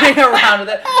running around with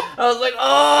it. I was like,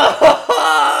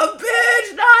 oh,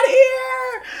 bitch, not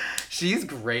here. She's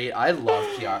great. I love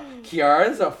Kiara.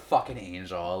 Kiara's a fucking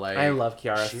angel. Like I love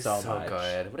Kiara she's so so much.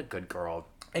 good. What a good girl.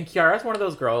 And Kiara's one of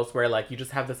those girls where like you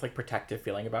just have this like protective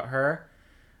feeling about her.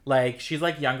 Like she's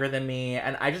like younger than me,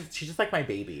 and she's just like my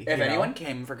baby. If anyone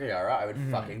came for Kiara, I would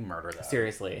fucking murder them.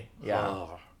 Seriously, yeah.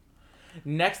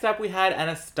 Next up, we had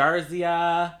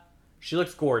Anastasia. She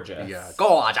looks gorgeous. Yeah,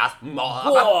 gorgeous,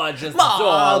 gorgeous,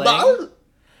 darling.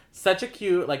 Such a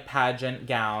cute, like, pageant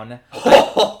gown.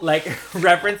 Like,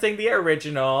 referencing the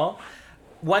original.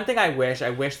 One thing I wish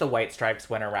the white stripes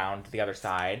went around the other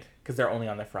side, because they're only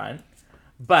on the front.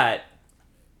 But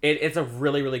it's a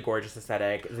really, really gorgeous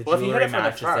aesthetic. The jewelry if you hit it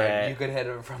matches from the front, it. you could hit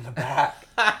it from the back.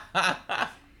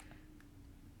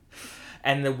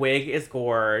 And the wig is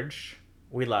gorge.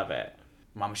 We love it.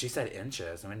 Mom, she said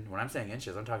inches. I mean, when I'm saying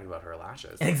inches, I'm talking about her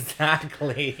lashes.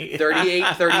 Exactly. 38,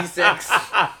 36.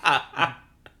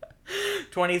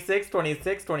 26,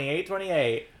 26, 28,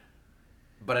 28.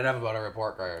 But enough about her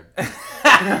report card.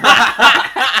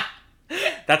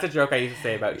 That's a joke I used to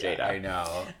say about Jada. I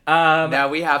know. Now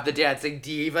we have the dancing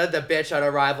diva, the bitch on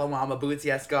arrival, Mama Boots,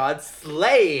 yes God,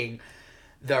 slaying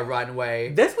the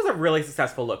runway. This was a really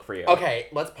successful look for you. Okay,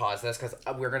 let's pause this because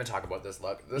we're going to talk about this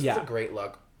look. This is a great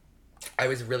look. I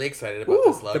was really excited about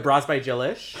this look. The Bras by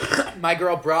Jillish. My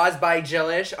girl Bras by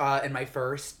Jillish, in my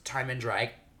first time in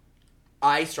drag,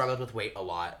 I struggled with weight a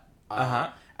lot.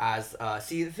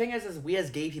 See, the thing is we as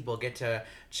gay people get to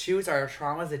choose our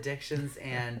traumas, addictions,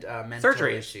 and mental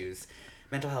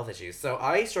health issues. So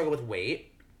I struggle with weight.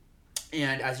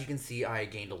 And as you can see, I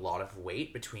gained a lot of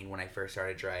weight between when I first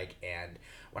started drag and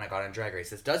when I got on Drag Race.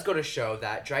 This does go to show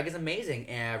that drag is amazing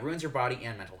and ruins your body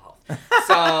and mental health.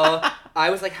 So I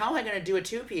was like, how am I going to do a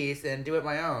two-piece and do it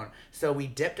my own? So we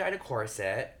dip-dyed a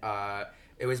corset.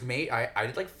 It was made, I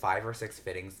did like 5 or 6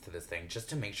 fittings to this thing just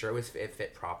to make sure it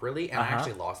fit properly. And I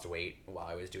actually lost weight while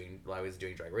I was doing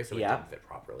Drag Race, so it didn't fit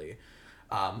properly.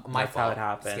 My fault,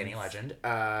 skinny legend.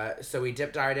 So we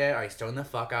dip-dyed it, I stoned the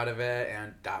fuck out of it,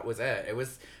 and that was it. It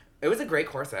was a great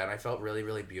corset, and I felt really,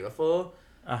 really beautiful.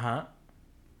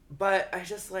 But I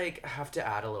just like have to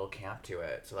add a little camp to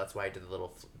it, so that's why I did the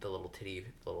little titty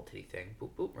thing, boop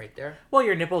boop, right there. Well,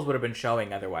 your nipples would have been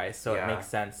showing otherwise, so it makes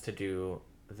sense to do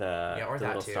the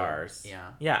little too. stars.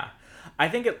 Yeah. I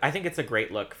think it's a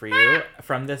great look for you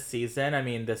from this season. I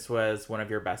mean, this was one of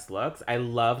your best looks. I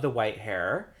love the white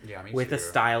hair. Yeah, me with too. the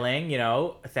styling. You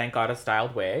know, thank God a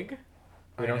styled wig.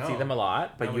 We don't see them a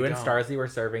lot, but you and Starzy were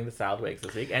serving the styled wigs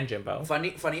this week, and Jimbo.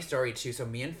 Funny story too. So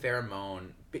me and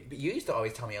Pheromone, you used to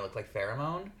always tell me I look like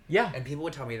Pheromone. Yeah. And people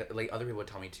would tell me that, like other people would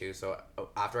tell me too. So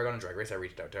after I got on Drag Race, I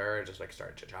reached out to her, and just like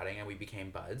started chit chatting, and we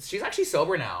became buds. She's actually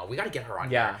sober now. We got to get her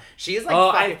on. Yeah. Here. She's like.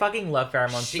 I fucking love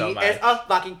Pheromone so much. She is a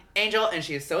fucking angel, and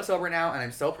she is so sober now, and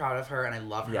I'm so proud of her, and I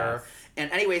love her.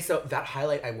 And anyway, so that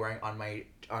highlight I'm wearing on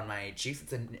my cheeks,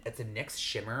 it's a NYX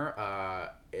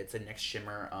shimmer. It's a NYX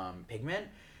shimmer pigment.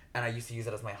 And I used to use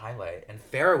it as my highlight, and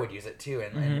Farrah would use it too,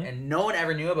 and no one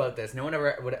ever knew about this. No one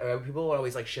ever would. People would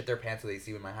always like shit their pants when they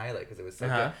see my highlight because it was so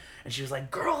good. And she was like,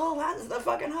 "Girl, that's the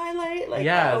fucking highlight." Like,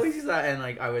 I always use that, and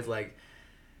like I was like,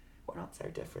 "We're not so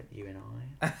different, you and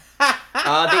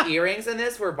I." The earrings in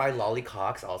this were by Lolly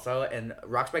Cox also, and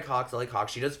Rocks by Cox, Lolly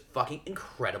Cox. She does fucking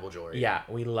incredible jewelry. Yeah,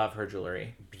 we love her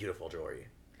jewelry. Beautiful jewelry.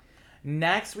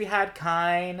 Next, we had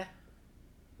Kine.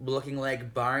 Looking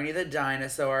like Barney the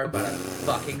dinosaur, but a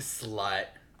fucking slut.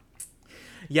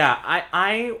 Yeah,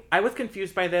 I was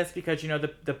confused by this because,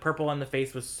 the purple on the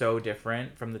face was so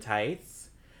different from the tights.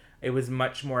 It was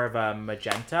much more of a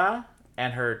magenta,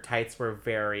 and her tights were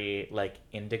very, like,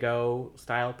 indigo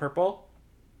style purple.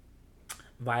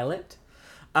 Violet.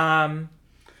 Um,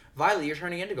 Violet, you're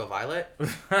turning indigo, Violet.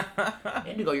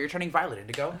 Indigo, you're turning violet,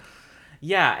 Indigo.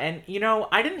 yeah, and,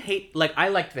 I didn't hate, like, I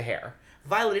liked the hair.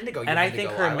 Violet, Indigo, And I indigo,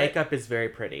 think her Violet. makeup is very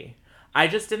pretty. I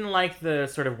just didn't like the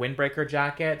sort of windbreaker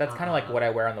jacket. That's kind of like what I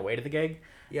wear on the way to the gig.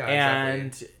 Yeah,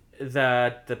 and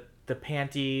exactly. the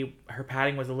panty, her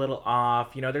padding was a little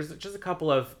off. There's just a couple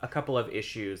of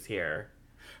issues here.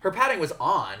 Her padding was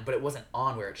on, but it wasn't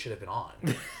on where it should have been on.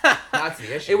 That's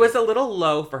the issue. It was a little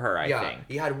low for her, I think.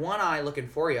 You had one eye looking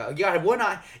for you. You had one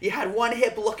eye. You had one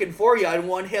hip looking for you, and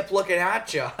one hip looking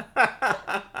at you.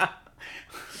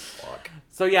 Fuck.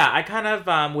 So yeah, I kind of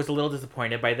was a little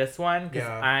disappointed by this one because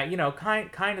Yeah.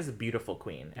 Kind is a beautiful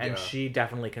queen, and she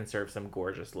definitely can serve some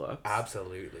gorgeous looks.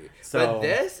 Absolutely. So but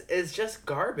this is just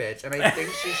garbage, and I think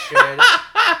she should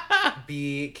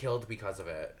be killed because of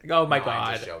it. Oh my No, God.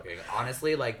 I'm just joking.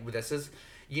 Honestly, like this is,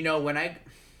 when I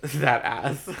that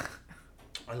ass.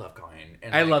 I love Colleen.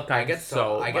 And I love Colleen I get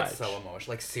much. so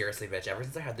emotional. Like, seriously, bitch. Ever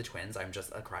since I had the twins, I'm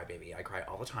just a crybaby. I cry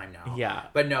all the time now. Yeah.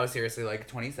 But no, seriously, like,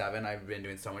 27, I've been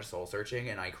doing so much soul searching,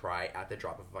 and I cry at the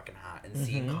drop of a fucking hat. And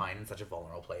seeing Colleen in such a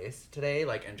vulnerable place today,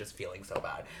 like, and just feeling so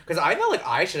bad. Because I felt like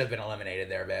I should have been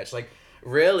eliminated there, bitch. Like,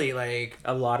 really, like...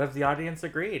 A lot of the audience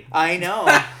agreed. I know.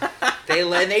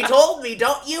 They told me,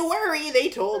 don't you worry. They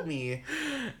told me.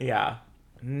 Yeah.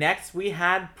 Next, we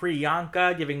had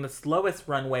Priyanka giving the slowest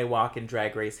runway walk in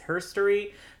Drag Race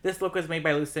history. This look was made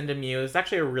by Lucinda Muse. It's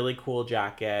actually a really cool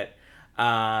jacket.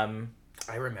 I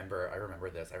remember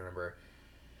this. I remember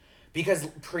because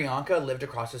Priyanka lived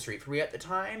across the street from me at the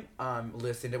time.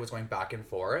 Lucinda was going back and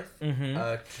forth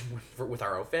with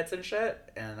our outfits and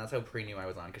shit, and that's how Pri knew I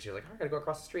was on because she was like, "Oh, I gotta go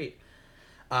across the street."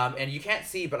 And you can't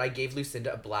see, but I gave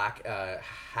Lucinda a black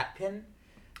hat pin.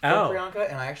 Priyanka,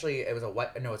 and it was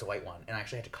a white one, and I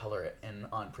actually had to color it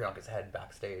on Priyanka's head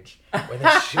backstage with a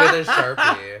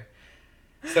Sharpie.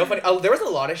 So funny. Oh, there was a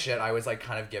lot of shit I was like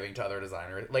kind of giving to other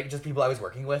designers, like just people I was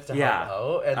working with to help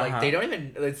out, and like they don't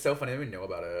even. It's so funny they don't even know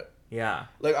about it. Yeah.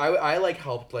 Like I like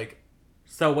helped like.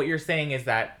 So what you're saying is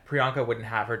that Priyanka wouldn't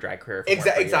have her drag career if it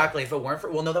weren't for exactly. If it weren't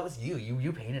for no, that was you.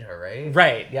 You painted her, right?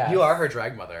 Right. Yeah. You are her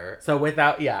drag mother. So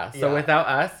without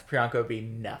us, Priyanka would be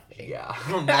nothing. Yeah.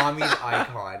 Mommy's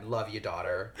icon. Love you,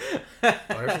 daughter. I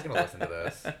wonder if she's gonna listen to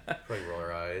this. Probably roll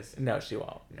her eyes. No, she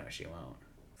won't. No, she won't.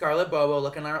 Scarlett Bobo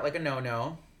looking like a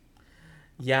no-no.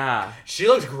 Yeah. She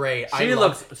looks great. I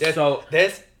love this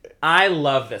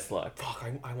look. Fuck,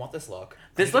 I want this look.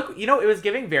 This look, it was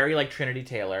giving very like Trinity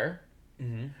Taylor.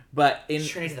 Mm-hmm. But in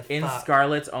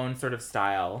Scarlett's own sort of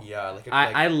style. Yeah,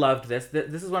 I loved this.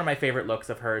 This is one of my favorite looks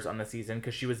of hers on the season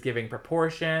because she was giving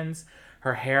proportions.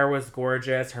 Her hair was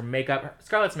gorgeous. Her makeup,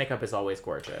 Scarlett's makeup is always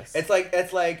gorgeous. It's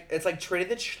like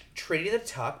Trinity the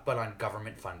Tuck, but on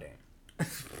government funding.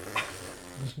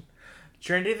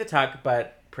 Trinity the Tuck,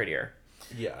 but prettier.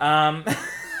 Yeah.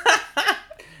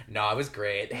 No, it was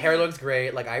great. The hair looks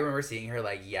great. Like, I remember seeing her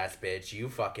like, yes, bitch, you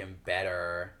fucking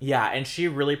better. Yeah, and she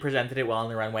really presented it well on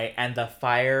the runway. And the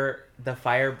fire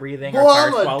breathing, or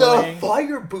fire swallowing. The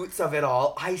fire boots of it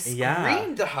all. I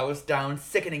screamed the house down,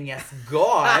 sickening, yes,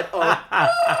 God.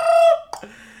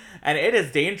 And it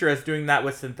is dangerous doing that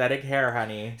with synthetic hair,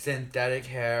 honey. Synthetic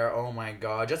hair, oh my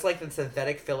God. Just like the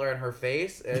synthetic filler in her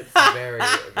face, it's very,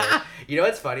 very... You know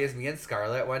what's funny is me and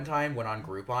Scarlett one time went on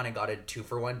Groupon and got a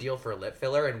 2-for-1 deal for lip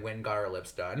filler, and Wynn got our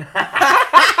lips done.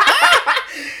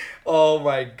 Oh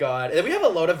my God. And then we have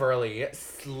Alona Verley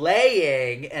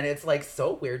slaying, and it's like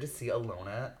so weird to see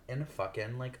Alona in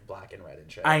fucking like black and red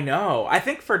and shit. I know. I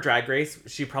think for Drag Race,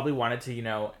 she probably wanted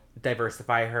to,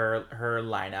 diversify her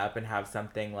lineup and have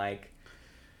something like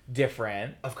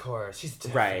different. Of course, she's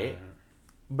different. Right.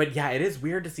 But yeah, it is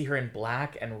weird to see her in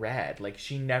black and red. Like,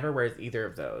 she never wears either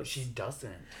of those. She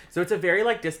doesn't. So it's a very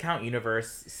like Discount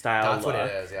Universe style That's look. what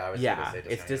it is. Yeah, I was gonna say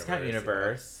it's Discount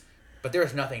Universe. But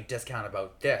there's nothing discount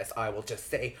about this. I will just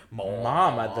say,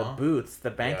 Mama, the boots,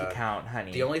 the bank account,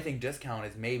 honey. The only thing discount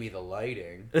is maybe the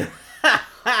lighting.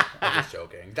 I'm just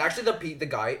joking. Actually, the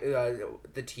guy,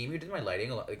 the team who did my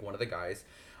lighting, like one of the guys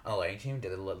on the lighting team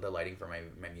did the lighting for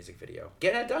my music video.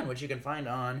 Get It Done, which you can find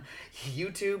on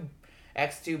YouTube,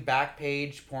 X2,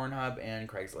 Backpage, Pornhub, and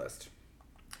Craigslist.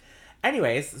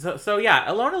 Anyways, so yeah,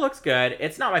 Alona looks good.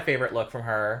 It's not my favorite look from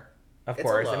her. Of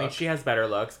course. I mean, she has better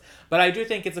looks. But I do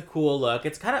think it's a cool look.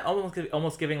 It's kind of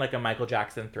almost giving like a Michael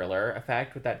Jackson Thriller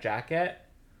effect with that jacket.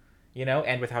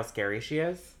 And with how scary she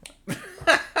is.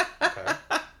 Okay.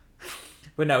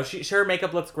 But no, her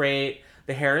makeup looks great.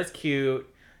 The hair is cute.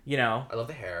 You know. I love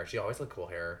the hair. She always looked cool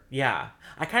hair. Yeah.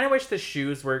 I kind of wish the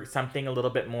shoes were something a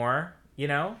little bit more, you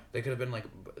know? They could have been like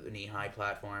knee-high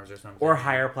platforms or something. Or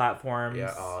higher platforms.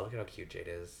 Yeah. Oh, look at how cute Jade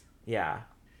is. Yeah.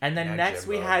 And then Yeah, next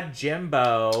Jimbo. we had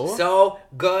Jimbo. So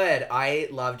good. I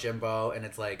love Jimbo, and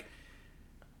it's like...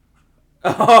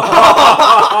 The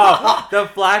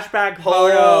flashback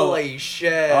photo. Holy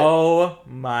shit. Oh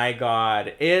my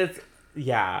god. It's...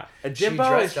 Yeah.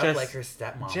 Jimbo is just... like her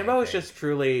stepmom. Jimbo is just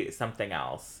truly something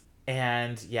else.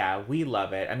 And yeah, we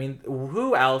love it. I mean,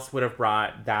 who else would have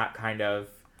brought that kind of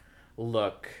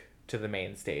look to the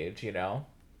main stage, you know?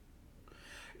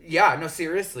 Yeah, no,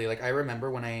 seriously. Like, I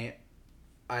remember when I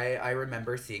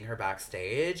remember seeing her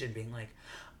backstage and being like,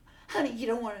 honey, you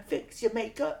don't want to fix your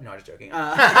makeup? No, I'm just joking.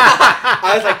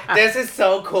 I was like, this is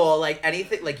so cool. Like,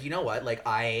 anything, like, you know what? Like,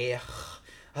 I've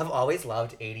always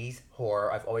loved 80s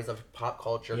horror. I've always loved pop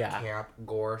culture, camp,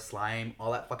 gore, slime,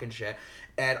 all that fucking shit.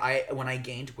 And when I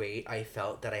gained weight, I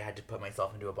felt that I had to put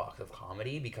myself into a box of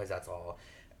comedy because that's all.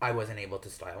 I wasn't able to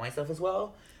style myself as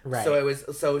well. Right.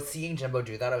 So seeing Jimbo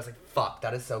do that, I was like, fuck,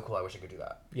 that is so cool. I wish I could do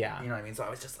that. Yeah. You know what I mean? So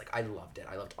I was just like, I loved it.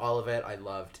 I loved all of it.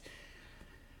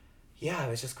 Yeah, it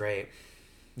was just great.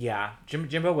 Yeah.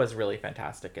 Jimbo was really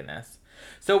fantastic in this.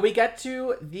 So we get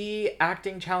to the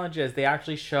acting challenges. They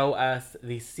actually show us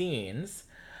the scenes.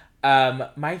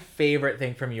 My favorite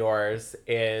thing from yours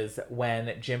is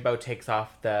when Jimbo takes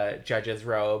off the judge's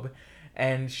robe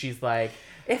and she's like,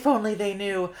 if only they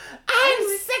knew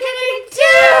I'm sickening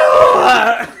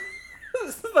too!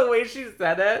 This is the way she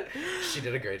said it. She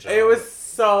did a great job. It was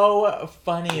so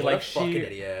funny. What like a fucking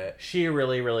idiot. She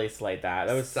really, really slayed that.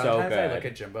 That was Sometimes so good. I look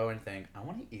at Jimbo and think, I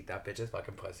want to eat that bitch's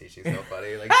fucking pussy. She's so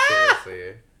funny. Like,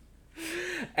 seriously.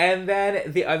 And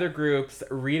then the other groups,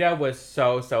 Rita was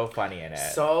so funny in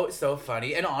it. So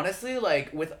funny. And honestly,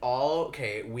 like,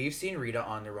 we've seen Rita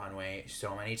on the runway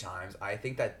so many times. I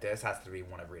think that this has to be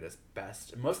one of Rita's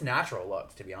best, most natural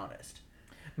looks, to be honest.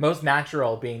 Most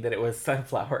natural being that it was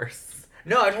sunflowers.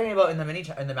 No, I'm talking about in the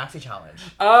maxi challenge.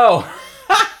 Oh.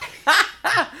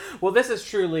 Well, this is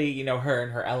truly, you know, her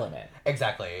and her element.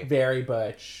 Exactly. Very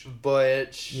butch.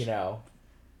 Butch. You know.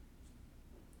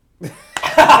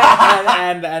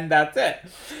 and that's it.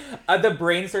 The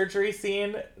brain surgery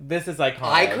scene, this is iconic.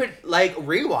 I could, like,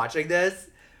 rewatching this.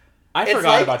 I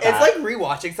forgot about that. It's like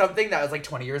rewatching something that was like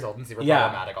 20 years old and super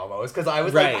problematic almost. Because I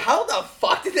was like, how the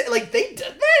fuck did they did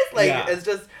this? Like, it's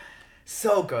just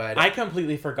so good. I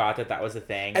completely forgot that was a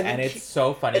thing. And it's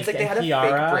so funny. It's like they had a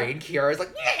fake brain. Kiara's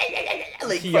like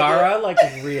Kiara, like,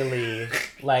 really,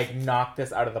 like, knocked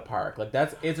this out of the park. Like,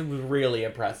 it's really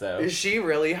impressive. She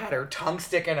really had her tongue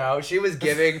sticking out. She was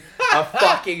giving a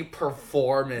fucking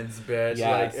performance, bitch.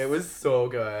 Yes. Like, it was so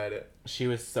good. She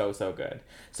was so good.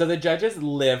 So the judges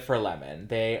live for Lemon.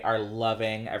 They are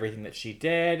loving everything that she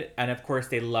did. And, of course,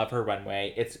 they love her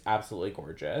runway. It's absolutely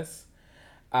gorgeous.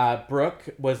 Brooke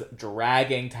was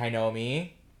dragging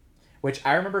Tainomi, which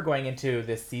I remember going into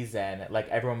this season, like,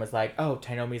 everyone was like, oh,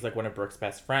 Tainomi's, like, one of Brooke's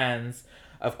best friends.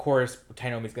 Of course,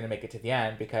 Tainomi's going to make it to the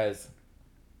end because,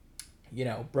 you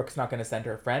know, Brooke's not going to send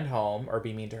her friend home or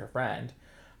be mean to her friend.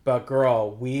 But,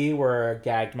 girl, we were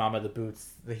gagged Mama the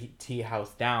Boots, the tea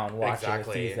house down watching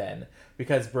the season.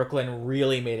 Because Brooklyn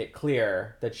really made it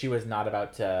clear that she was not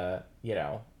about to, you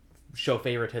know, show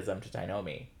favoritism to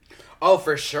Tainomi. Oh,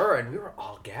 for sure. And we were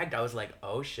all gagged. I was like,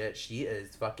 oh, shit, she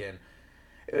is fucking...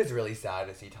 It was really sad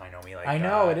to see Tainomi like that. I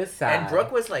know, it is sad. And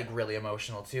Brooke was, like, really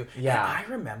emotional, too. Yeah. And I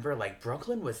remember, like,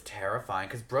 Brooklyn was terrifying.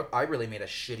 Because I really made a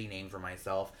shitty name for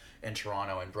myself in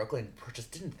Toronto. And Brooklyn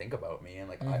just didn't think about me. And,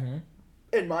 like,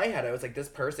 in my head, I was like, this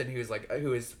person who's like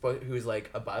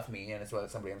above me, and it's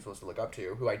somebody I'm supposed to look up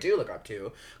to, who I do look up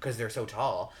to because they're so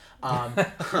tall.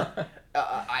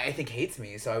 I think hates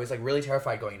me, so I was like really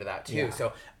terrified going into that too. Yeah.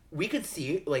 So we could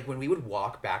see, like, when we would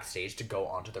walk backstage to go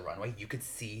onto the runway, you could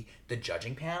see the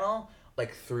judging panel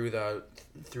like through the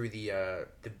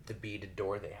beaded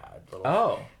door they had.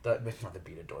 Not the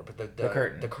beaded door, but the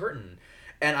curtain. The curtain.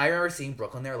 And I remember seeing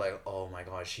Brooklyn there, like, oh my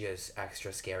god, she is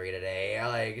extra scary today.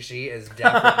 Like, she is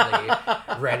definitely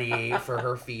ready for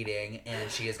her feeding,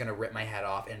 and she is going to rip my head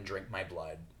off and drink my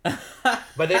blood.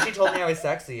 But then she told me I was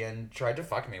sexy and tried to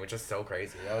fuck me, which is so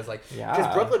crazy. I was like,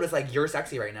 because Brooklyn was like, you're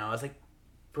sexy right now. I was like,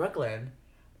 Brooklyn?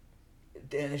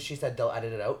 And she said they'll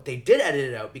edit it out. They did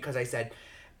edit it out because I said,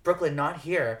 Brooklyn, not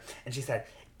here. And she said,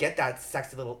 get that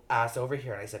sexy little ass over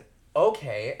here. And I said,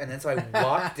 okay. And then so I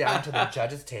walked down to the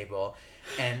judge's table,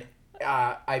 and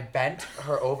I bent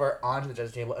her over onto the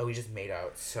judge's table, and we just made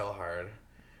out so hard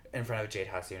in front of Jade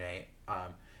Hasune,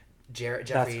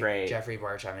 Jeffrey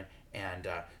Barchaman, and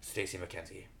Stacey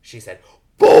McKenzie. She said,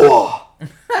 "Boah!"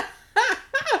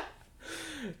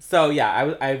 So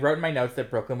yeah, I wrote in my notes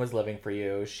that Brooklyn was living for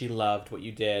you. She loved what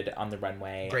you did on the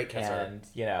runway. Great kisser. And,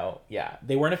 you know, yeah.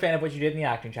 They weren't a fan of what you did in the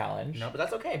acting challenge. No, but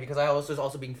that's okay because I was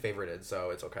also being favorited, so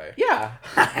it's okay. Yeah.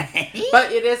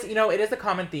 But it is, you know, it is a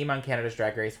common theme on Canada's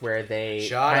Drag Race where they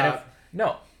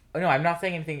No, I'm not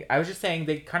saying anything. I was just saying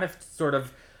they kind of sort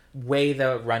of weigh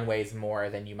the runways more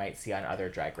than you might see on other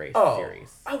Drag Race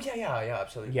series. Oh, yeah,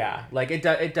 absolutely. Yeah, like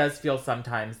it does feel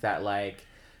sometimes that like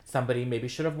somebody maybe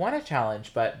should have won a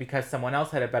challenge, but because someone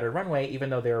else had a better runway, even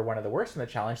though they were one of the worst in the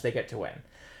challenge, they get to win.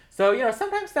 So, you know,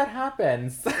 sometimes that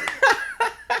happens.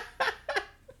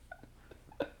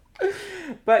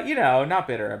 But, you know, not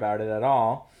bitter about it at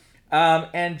all.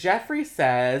 And Jeffrey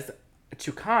says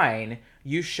to Kyne,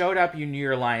 you showed up, you knew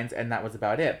your lines, and that was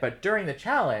about it. But during the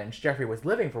challenge, Jeffrey was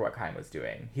living for what Kyne was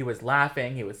doing. He was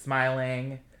laughing, he was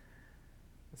smiling.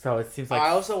 So it seems like... I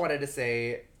also wanted to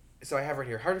say... So I have right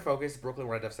here, hard to focus, Brooklyn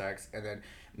wanted to have sex, and then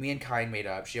me and Kyne made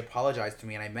up. She apologized to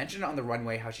me, and I mentioned on the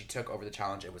runway how she took over the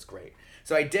challenge. It was great.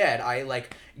 So I did. I,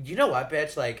 like, you know what,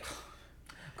 bitch? Like...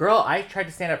 Girl, I tried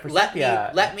to stand up for Cynthia.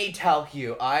 Let me tell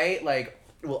you, I, like,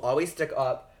 will always stick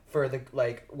up for the,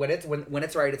 like, when it's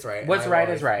right, it's right. What's right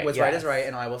is right. What's right is right,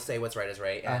 and I will say what's right is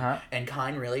right. And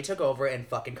Kyne really took over and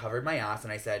fucking covered my ass,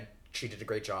 and I said she did a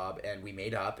great job, and we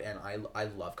made up, and I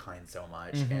love Kyne so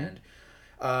much, and...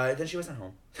 then she wasn't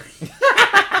home.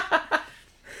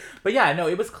 But yeah, no,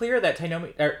 it was clear that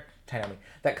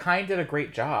that Kyne did a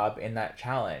great job in that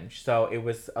challenge. So it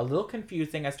was a little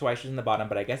confusing as to why she's in the bottom.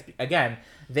 But I guess, again,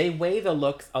 they weigh the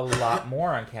looks a lot more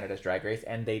on Canada's Drag Race,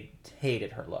 and they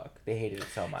hated her look. They hated it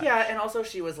so much. Yeah, and also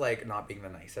she was, like, not being the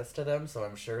nicest to them. So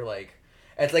I'm sure, like,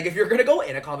 it's like if you're going to go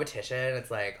in a competition, it's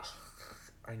like, ugh,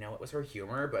 I know it was her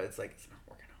humor, but it's like, it's not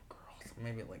working out, girl. So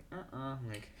maybe, like,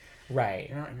 like... Right.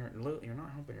 You're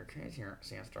not helping your case here,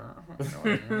 sister.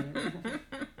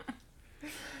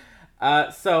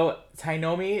 So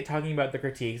Tainomi talking about the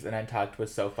critiques and Untucked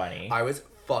was so funny. I was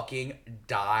fucking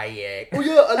dying. Oh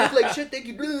yeah, I look like shit, thank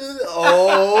you.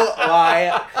 Oh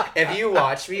my. If you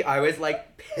watch me, I was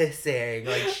like pissing.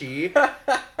 Like she...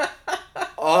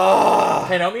 Oh.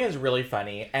 Tainomi is really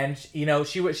funny. And, you know,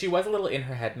 she was a little in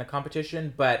her head in the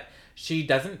competition, but she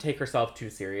doesn't take herself too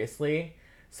seriously.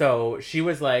 So she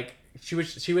was like... She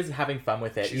was having fun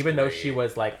with it, even though she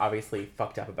was, like, obviously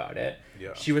fucked up about it. Yeah.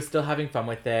 She was still having fun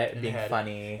with it, being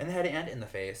funny. In the head and in the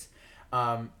face.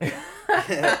 Yeah,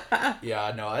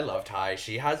 no, I love Ty.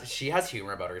 She has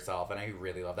humor about herself, and I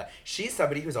really love that. She's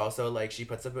somebody who's also, like,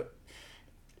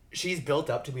 she's built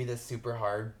up to be this super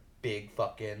hard, big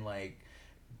fucking, like,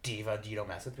 diva you don't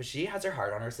mess with, but she has her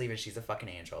heart on her sleeve, and she's a fucking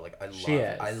angel. Like, I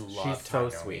love She's so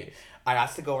sweet. I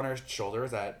asked to go on her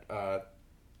shoulders at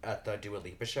the Dua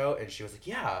Lipa show, and she was like,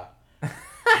 yeah. And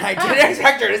I didn't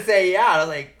expect her to say yeah. I was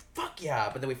like, fuck yeah.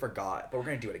 But then we forgot. But we're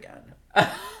going to do it again.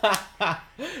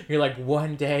 You're like,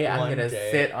 one day I'm going to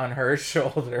sit on her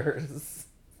shoulders.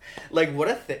 Like, what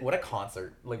a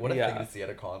concert. Like, what a thing to see at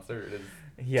a concert is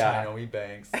Naomi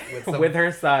Banks. With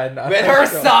her son. With her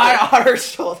son on her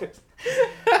shoulders.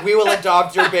 We will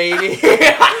adopt your baby.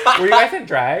 Were you guys in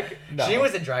drag? No. She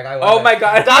was in drag. I was. Oh my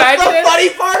god. That's the funny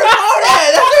part about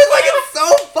it. That was like, it's so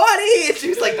funny. And she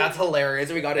was like, that's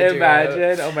hilarious. We got to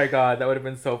Imagine. Oh my god. That would have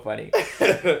been so funny.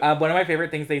 One of my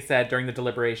favorite things they said during the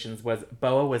deliberations was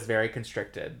Boa was very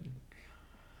constricted.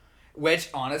 Which,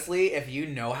 honestly, if you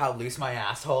know how loose my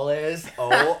asshole is,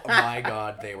 oh my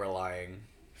god, they were lying.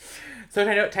 So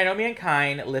Tainomi and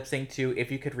Kyne lip sync to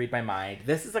If You Could Read My Mind.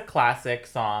 This is a classic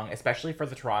song, especially for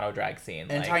the Toronto drag scene.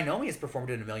 And like, Tainomi has performed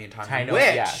it a million times,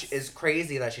 which is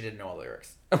crazy that she didn't know all the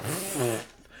lyrics.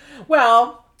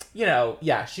 Well, you know,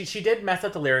 yeah, she did mess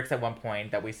up the lyrics at one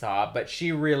point that we saw, but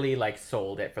she really, like,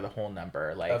 sold it for the whole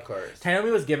number. Like, of course.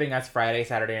 Tainomi was giving us Friday,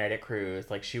 Saturday Night at Cruise.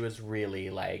 Like, she was really,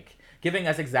 like, giving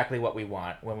us exactly what we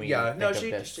want when we think of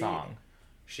this song.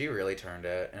 She really turned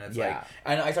it, and it's like,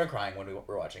 and I started crying when we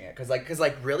were watching it, cause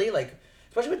really, like,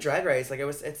 especially with Drag Race, like,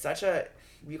 it's such a,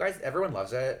 you guys, everyone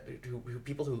loves it,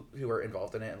 people who are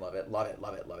involved in it and love it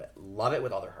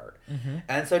with all their heart,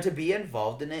 and so to be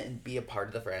involved in it and be a part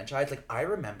of the franchise, like, I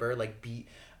remember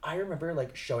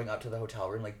showing up to the hotel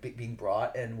room, like, being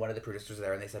brought, and one of the producers was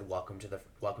there, and they said, welcome to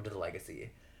the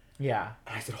legacy. Yeah.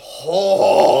 And I said,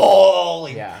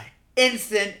 holy,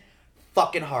 instant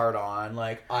fucking hard on.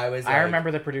 Like, I was like, I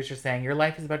remember the producer saying, your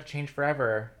life is about to change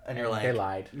forever. And you're like, they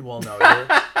lied. Well, no,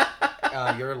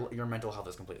 your mental health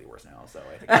is completely worse now, so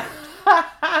I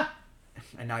think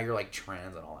and now you're like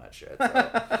trans and all that shit.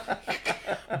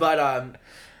 So. But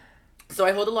so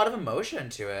I hold a lot of emotion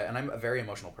to it, and I'm a very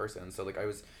emotional person, so like I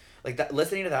was like that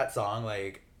listening to that song,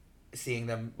 like seeing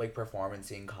them like perform and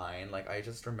seeing Kind, like I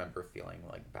just remember feeling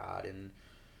like bad and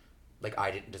like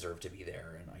I didn't deserve to be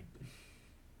there, and I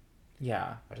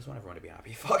just want everyone to be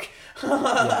happy. Fuck.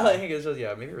 Yeah. Like it's just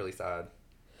made me really sad.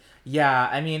 Yeah,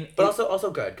 I mean, But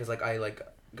also good because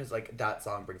like that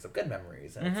song brings up good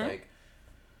memories, and it's like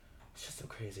it's just so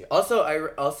crazy. Also,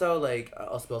 I'll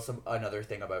spill another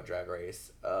thing about Drag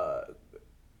Race,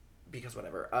 because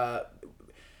whatever.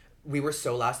 We were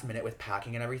so last minute with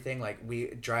packing and everything. Like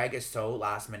drag is so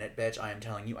last minute, bitch. I am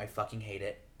telling you, I fucking hate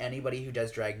it. Anybody who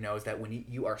does drag knows that when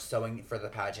you are sewing for the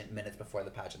pageant minutes before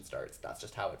the pageant starts, that's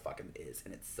just how it fucking is,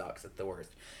 and it sucks. It's the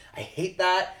worst. I hate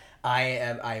that.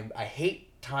 I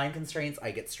hate time constraints. I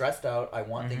get stressed out. I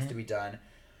want things to be done.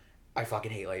 I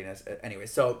fucking hate lateness. Anyway,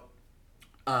 so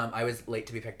I was late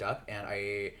to be picked up, and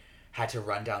I had to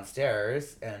run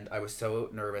downstairs, and I was so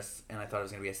nervous, and I thought it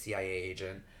was gonna be a CIA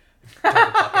agent. Type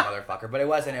of fucking motherfucker, but it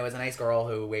wasn't. It was a nice girl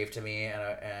who waved to me,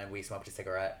 and we smoked a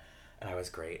cigarette, and I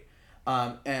was great.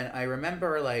 And I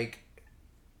remember like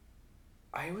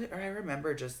I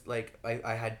remember just like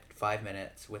I had 5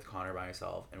 minutes with Connor by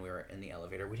myself, and we were in the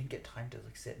elevator. We didn't get time to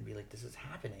like sit and be like, this is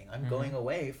happening. I'm going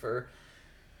away for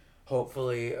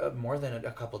hopefully more than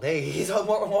a couple days,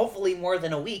 hopefully more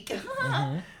than a week.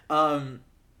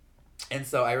 And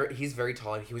so he's very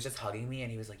tall. He was just hugging me,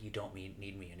 and he was like, "You don't need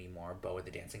me anymore, Beau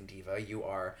the Dancing Diva. You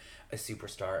are a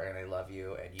superstar, and I love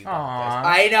you, and you got this."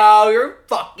 I know, you're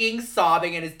fucking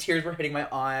sobbing, and his tears were hitting my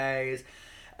eyes.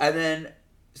 And then,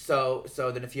 so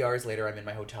then a few hours later, I'm in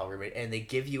my hotel room, and they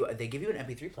give you an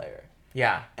MP3 player.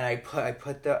 Yeah. And I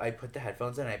put the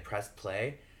headphones in, and I pressed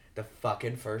play. The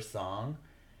fucking first song.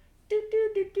 Do,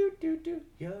 do, do, do, do, do.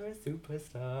 You're a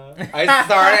superstar. I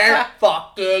started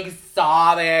fucking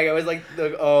sobbing. It was like,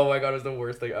 oh my god, it was the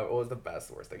worst thing ever. It was the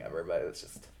worst thing ever, but it's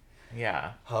just...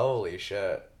 Yeah. Holy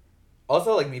shit.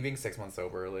 Also, like, me being 6 months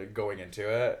sober, like, going into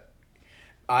it,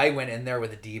 I went in there with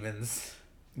the demons.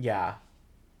 Yeah.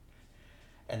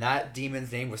 And that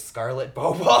demon's name was Scarlet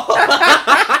Bobo.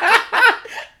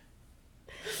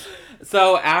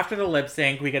 So after the lip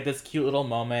sync, we get this cute little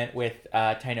moment with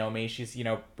Tainomi. She's,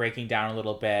 breaking down a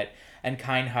little bit, and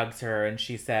Kind hugs her, and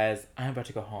she says, "I'm about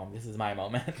to go home. This is my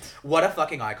moment." What a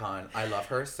fucking icon. I love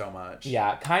her so much.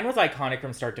 Yeah, Kind was iconic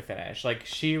from start to finish. Like,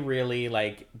 she really,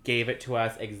 gave it to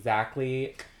us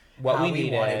exactly what we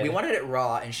needed. We wanted it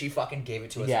raw, and she fucking gave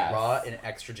it to us raw and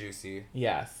extra juicy.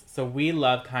 Yes. So we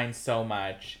love Kind so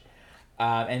much.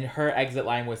 And her exit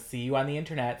line was, "See you on the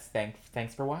internet.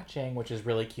 Thanks for watching," which is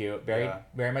really cute.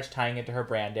 Very much tying it to her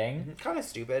branding. Kind of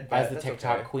stupid, but as the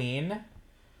TikTok queen.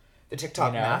 The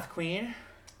TikTok math queen.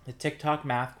 The TikTok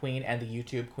math queen and the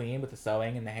YouTube queen with the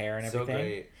sewing and the hair and everything. So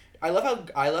great. I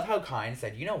love how Kind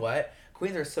said, "You know what?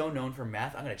 Queens are so known for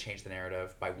math. I'm going to change the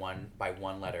narrative by one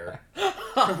letter."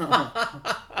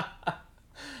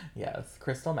 Yes,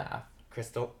 Crystal Math.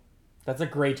 Crystal. That's a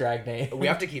great drag name. We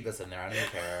have to keep this in there. I don't even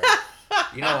care.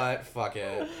 You know what? Fuck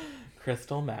it.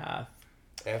 Crystal Math.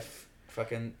 If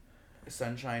fucking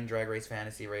Sunshine Drag Race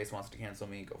Fantasy Race wants to cancel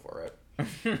me, go for it.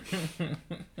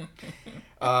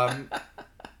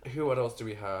 What else do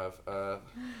we have?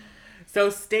 So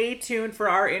stay tuned for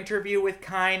our interview with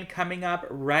Kind coming up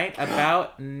right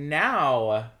about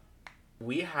now.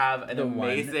 We have an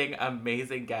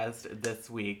amazing guest this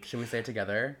week. Should we say it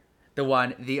together? The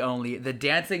one, the only, the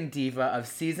dancing diva of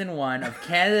season 1 of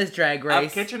Canada's Drag Race.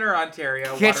 Of Kitchener,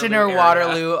 Ontario.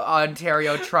 Waterloo,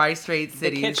 Ontario, Tri-State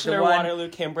Cities. The Kitchener, Waterloo,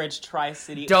 Cambridge,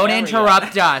 Tri-City Don't area.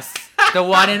 interrupt us. The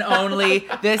one and only.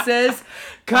 This is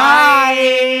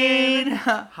Kind.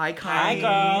 Hi, Kind.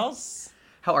 Hi, girls.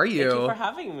 How are you? Thank you for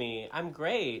having me. I'm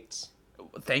great.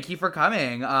 Thank you for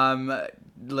coming.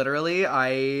 Literally,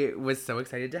 I was so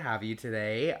excited to have you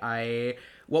today.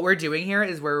 What we're doing here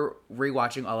is we're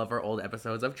rewatching all of our old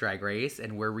episodes of Drag Race,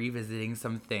 and we're revisiting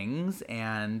some things,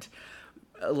 and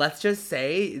let's just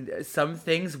say some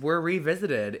things were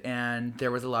revisited, and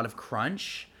there was a lot of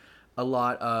crunch, a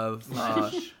lot of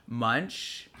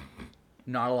munch,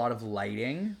 not a lot of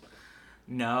lighting.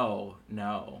 No.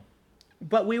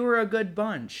 But we were a good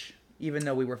bunch, even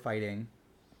though we were fighting.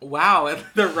 Wow,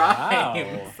 the rhyme.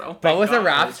 Wow. Oh but with a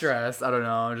rap stress. I don't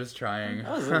know, I'm just trying.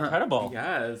 That was incredible.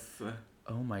 Yes.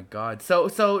 Oh my god. So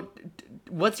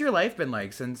what's your life been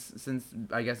like since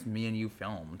I guess me and you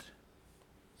filmed?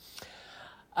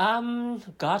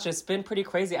 Gosh, it's been pretty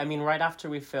crazy. I mean, right after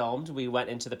we filmed, we went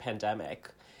into the pandemic.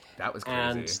 That was crazy.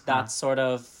 And that sort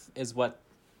of is what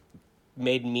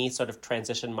made me sort of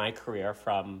transition my career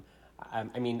from...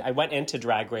 I went into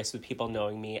Drag Race with people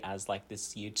knowing me as like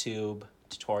this YouTube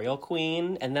tutorial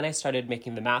queen, and then I started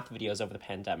making the math videos over the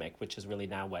pandemic, which is really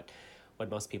now what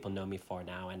most people know me for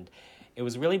now. And it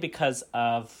was really because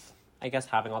of I guess,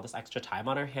 having all this extra time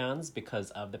on our hands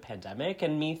because of the pandemic,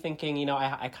 and me thinking, you know,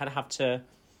 I kind of have to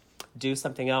do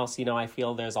something else. You know, I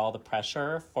feel there's all the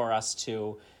pressure for us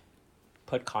to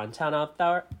put content out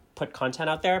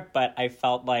there, but I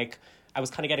felt like I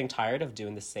was kind of getting tired of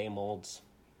doing the same old,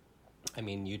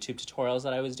 YouTube tutorials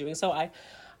that I was doing. So I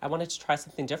wanted to try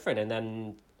something different, and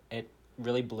then it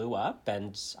really blew up,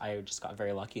 and I just got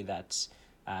very lucky that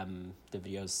the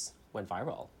videos went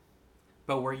viral.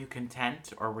 But were you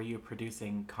content, or were you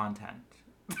producing content?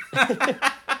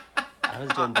 I was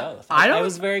doing both. I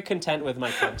was very content with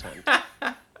my content.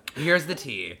 Here's the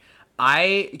tea.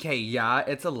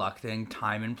 It's a luck thing.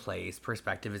 Time and place,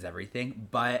 perspective is everything.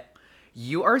 But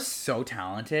you are so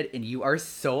talented, and you are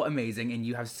so amazing, and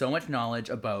you have so much knowledge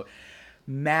about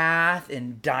math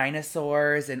and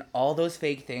dinosaurs and all those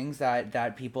fake things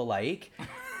that people like.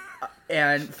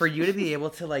 And for you to be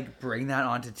able to, like, bring that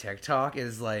onto TikTok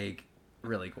is, like,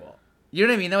 really cool. You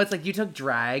know what I mean, though? It's like you took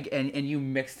drag and you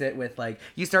mixed it with, like,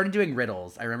 you started doing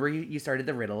riddles. I remember you started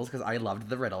the riddles because I loved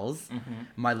the riddles. Mm-hmm.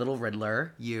 My little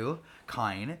riddler, you,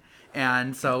 Kine.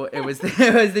 And so it was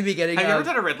the beginning Have you ever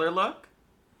done a riddler look?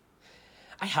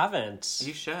 I haven't.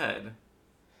 You should.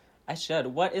 I should.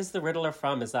 What is the Riddler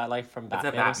from? Is that like from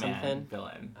Batman, or something? It's a Batman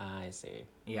villain. I see.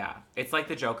 Yeah. It's like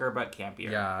the Joker, but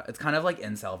campier. Yeah. It's kind of like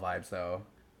incel vibes, though.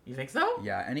 You think so?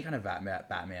 Yeah. Any kind of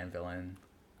Batman villain.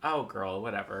 Oh, girl.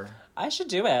 Whatever. I should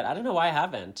do it. I don't know why I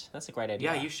haven't. That's a great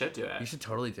idea. Yeah, you should do it. You should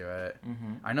totally do it.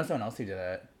 Mm-hmm. I know someone else who did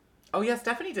it. Oh, yeah.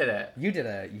 Stephanie did it. You did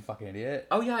it, you fucking idiot.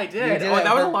 Oh, yeah, I did.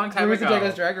 That was a long time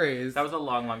ago. Drag Race. That was a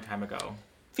long, long time ago.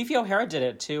 Fifi O'Hara did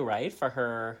it too, right?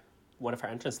 For one of her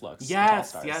entrance looks.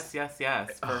 Yes. For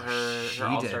her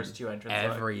All-Stars 2 entrance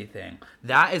everything. Look.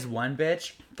 That is one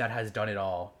bitch that has done it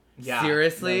all. Yeah.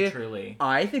 Seriously. No, truly.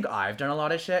 I think I've done a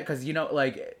lot of shit because, you know,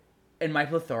 like, in my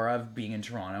plethora of being in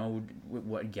Toronto,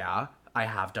 I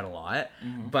have done a lot.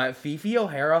 Mm-hmm. But Fifi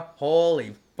O'Hara,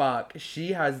 holy fuck,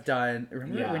 she has done.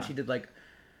 Remember when she did, like,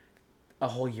 a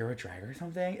whole year of drag or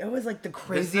something? It was, like, the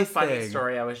craziest thing. This is a funny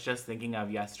story I was just thinking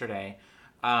of yesterday.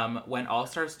 When All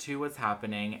Stars 2 was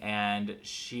happening and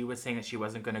she was saying that she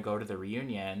wasn't going to go to the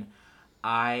reunion,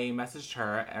 I messaged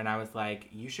her and I was like,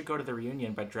 you should go to the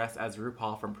reunion but dress as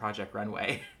RuPaul from Project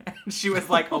Runway. And she was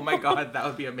like, oh my god, that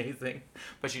would be amazing.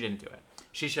 But she didn't do it.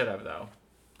 She should have, though.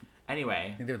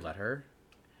 Anyway. I think they would let her.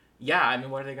 Yeah, I mean,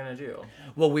 what are they going to do?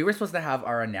 Well, we were supposed to have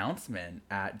our announcement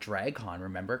at DragCon,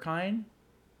 remember, Kine?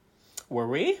 Were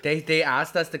we? They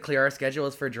asked us to clear our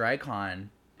schedules for DragCon.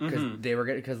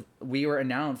 Because we were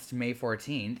announced May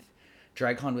 14th.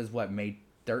 DragCon was May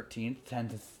 13th,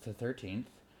 10th to 13th.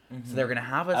 Mm-hmm. So they were gonna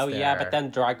have us. Oh there. Yeah, but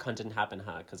then DragCon didn't happen,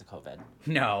 because of COVID.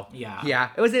 No. Yeah.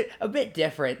 It was a bit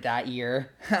different that year.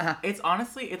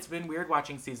 It's been weird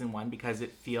watching season 1 because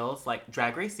it feels like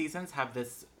Drag Race seasons have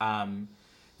this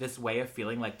this way of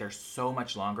feeling like they're so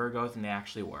much longer ago than they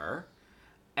actually were.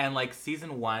 And, like,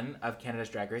 season 1 of Canada's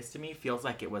Drag Race to me feels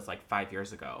like it was, like, 5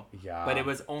 years ago. Yeah. But it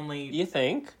was only... You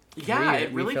think? Yeah,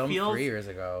 it really feels... 3 years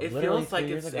ago. It feels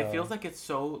like it's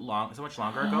so much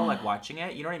longer ago, like, watching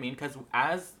it. You know what I mean? Because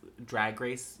as Drag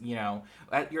Race, you know,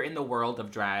 you're in the world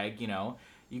of drag, you know,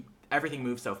 everything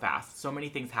moves so fast. So many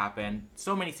things happen.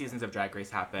 So many seasons of Drag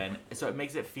Race happen. So it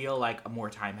makes it feel like more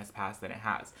time has passed than it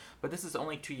has. But this is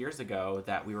only 2 years ago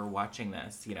that we were watching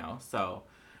this, you know, so...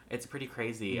 It's pretty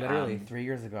crazy. Literally 3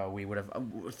 years ago, we would have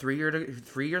 3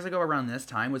 years ago around this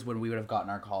time was when we would have gotten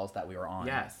our calls that we were on.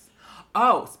 Yes.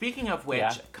 Oh, speaking of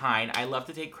which, Kine, I love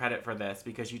to take credit for this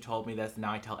because you told me this, and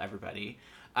now I tell everybody.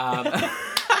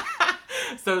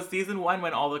 So season 1,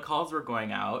 when all the calls were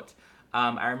going out,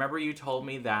 I remember you told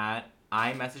me that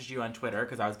I messaged you on Twitter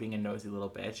because I was being a nosy little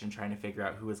bitch and trying to figure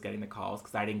out who was getting the calls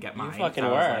because I didn't get mine. You fucking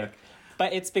were.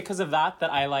 But it's because of that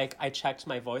I checked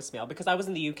my voicemail because I was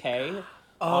in the UK.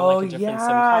 On, like, a different SIM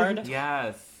card.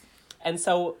 Yes. And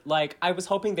so, like, I was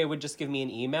hoping they would just give me an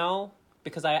email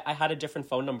because I had a different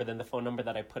phone number than the phone number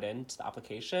that I put into the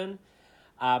application.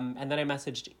 And then I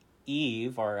messaged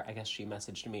Eve, or I guess she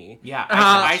messaged me. Yeah,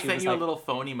 I sent you a little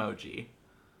phone emoji.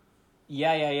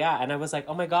 Yeah. And I was like,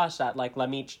 oh my gosh, that, like, let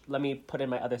me put in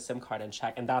my other SIM card and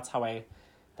check. And that's how I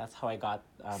got.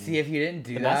 See, if you didn't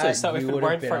do that, message. So if it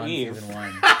weren't for Eve, season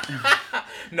 1.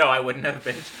 No, I wouldn't have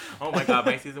been. Oh my god,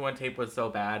 my season 1 tape was so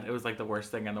bad. It was like the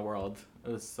worst thing in the world.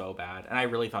 It was so bad, and I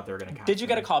really thought they were gonna cast Did you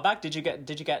me. get a callback? Did you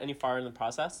get any far in the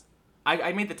process?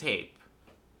 I made the tape.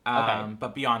 Okay.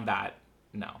 But beyond that,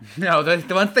 no. No,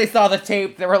 the once they saw the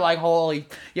tape, they were like, "Holy!"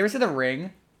 You ever see The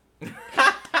Ring?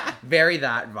 Very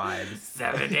that vibes.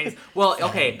 7 days. Well,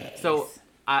 okay, so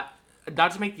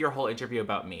not to make your whole interview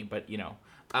about me, but you know,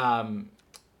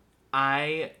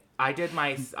 I I did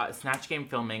my Snatch Game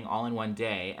filming all in one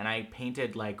day, and I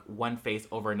painted like one face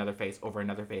over another face over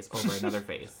another face over another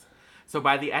face. So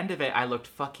by the end of it, I looked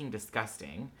fucking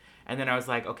disgusting. And then I was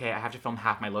like, okay, I have to film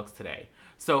half my looks today.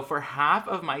 So for half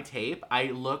of my tape, I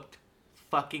looked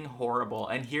fucking horrible.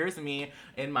 And here's me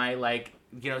in my, like,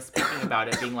 you know, speaking about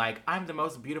it, being like, I'm the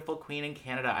most beautiful queen in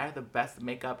Canada. I have the best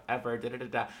makeup ever. Da da da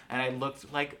da. And I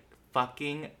looked like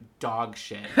fucking dog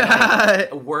shit.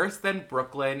 Like, worse than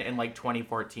Brooklyn in like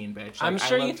 2014, bitch. Like, I'm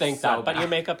sure you think so that, but bad. your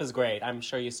makeup is great. I'm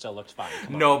sure you still looked fine.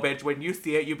 Come on. No, bitch. When you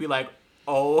see it, you'd be like,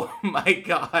 oh my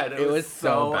god, it was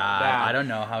so bad. I don't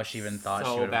know how she even thought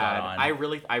she would have got on. I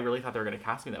really thought they were gonna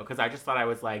cast me though, because I just thought I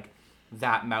was like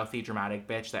that mouthy dramatic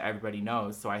bitch that everybody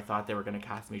knows. So I thought they were gonna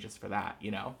cast me just for that, you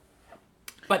know.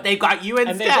 But they got you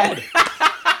instead.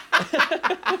 And they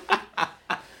did.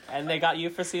 And they got you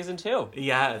for season 2.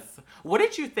 Yes. What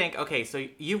did you think? Okay, so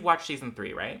you've watched season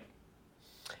 3, right?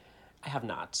 I have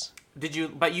not. Did you?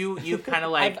 But you kind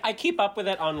of like I keep up with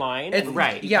it online. It's,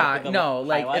 right. Yeah. No.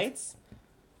 Like highlights.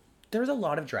 There's a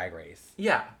lot of Drag Race.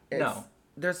 Yeah. No.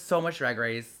 There's so much Drag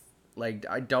Race. Like,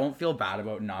 I don't feel bad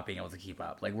about not being able to keep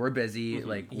up. Like, we're busy. Mm-hmm.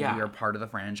 Like, Yeah. we are part of the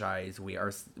franchise.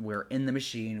 We're in the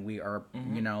machine. We are,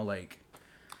 you know, like.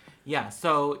 Yeah,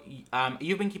 so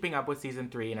you've been keeping up with season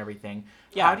 3 and everything.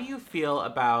 Yeah. How do you feel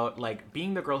about, like,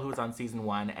 being the girl who was on season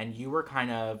 1 and you were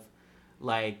kind of,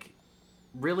 like,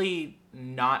 really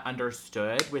not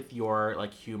understood with your,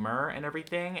 like, humor and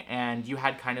everything, and you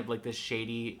had kind of, like, this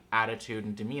shady attitude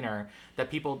and demeanor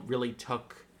that people really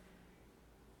took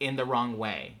in the wrong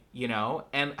way, you know?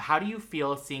 And how do you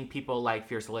feel seeing people like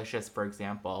Fiercelicious, for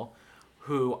example,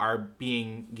 who are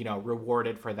being, you know,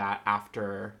 rewarded for that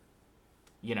after...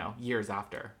 you know, years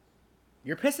after.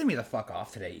 You're pissing me the fuck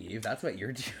off today, Eve. That's what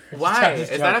you're doing. Why? Is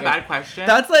that a bad question?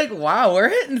 That's like, wow, we're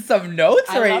hitting some notes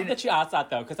I right love that you asked that,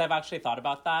 though, because I've actually thought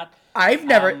about that. I've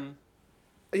never...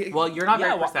 Well, you're not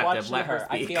very perceptive. watching Let her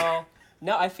speak.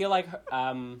 I feel like,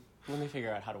 let me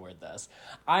figure out how to word this.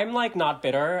 I'm, like, not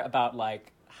bitter about,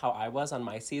 like, how I was on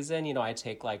my season. You know, I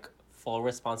take, like, full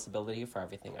responsibility for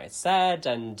everything I said,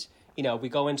 and, you know, we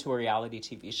go into a reality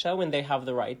TV show, and they have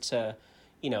the right to...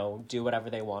 you know, do whatever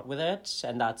they want with it.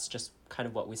 And that's just kind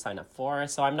of what we sign up for.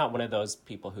 So I'm not one of those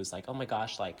people who's like, oh my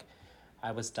gosh, like,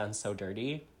 I was done so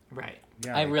dirty. Right.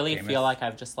 Yeah, I like really famous. feel like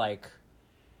I've just, like,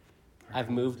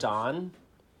 I've moved on.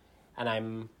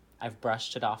 And I've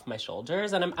brushed it off my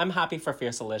shoulders. And I'm happy for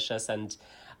Fiercelicious.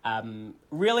 And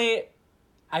really,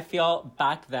 I feel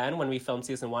back then when we filmed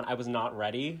season 1, I was not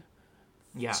ready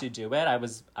to do it. I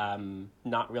was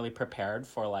not really prepared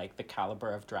for, like, the caliber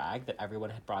of drag that everyone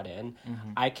had brought in.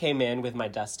 Mm-hmm. I came in with my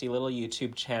dusty little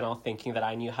YouTube channel thinking that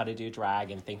I knew how to do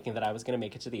drag and thinking that I was going to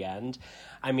make it to the end.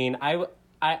 I mean,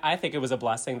 I think it was a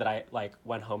blessing that I, like,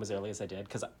 went home as early as I did,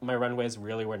 because my runways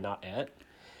really were not it.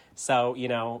 So, you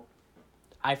know,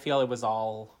 I feel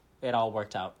it all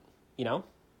worked out, you know?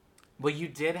 Well, you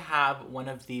did have one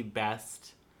of the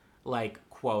best, like,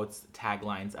 quotes,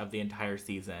 taglines of the entire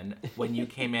season when you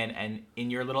came in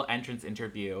your little entrance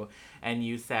interview and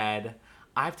you said,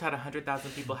 I've taught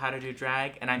 100,000 people how to do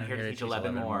drag and I'm here to teach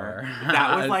 11 more.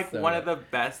 That was like one of the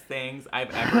best things I've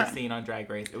ever seen on Drag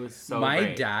Race. It was so great.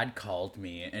 My dad called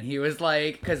me and he was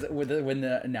like, because when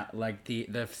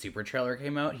the super trailer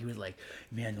came out, he was like,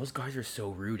 man, those guys are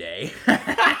so rude, eh?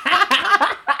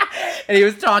 And he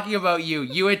was talking about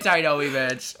you and Tiny,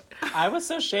 bitch. I was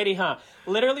so shady, huh?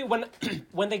 Literally,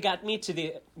 when they got me to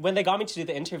do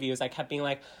the interviews, I kept being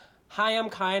like, "Hi, I'm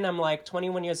Kai, and I'm like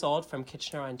 21 years old from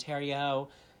Kitchener, Ontario,"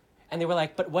 and they were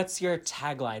like, "But what's your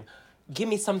tagline? Give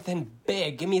me something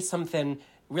big. Give me something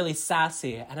really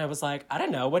sassy." And I was like, "I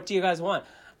don't know. What do you guys want?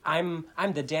 I'm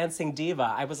the dancing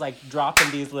diva." I was like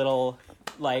dropping these little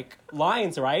like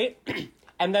lines, right?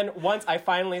 And then once I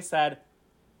finally said,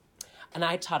 and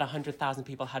I taught 100,000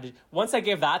 people how to... Once I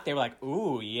gave that, they were like,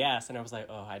 ooh, yes. And I was like,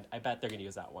 oh, I bet they're going to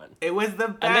use that one. It was the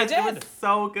best. And they did. It was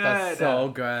so good. That's so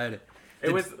good.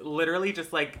 It was literally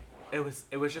just like... It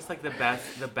was just like the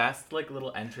best like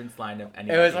little entrance line of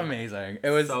anything. It was amazing. It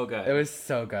was so good. It was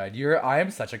so good. I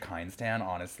am such a Kind stan,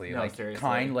 honestly. No, like seriously.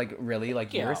 Kind, like really,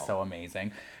 like Yeah. you're so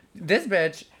amazing. This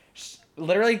bitch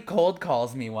literally cold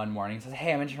calls me one morning and says,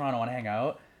 "Hey, I'm in Toronto, want to hang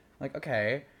out?" I'm like,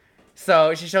 okay.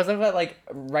 So she shows up at like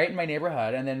right in my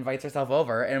neighborhood and then invites herself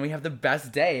over and we have the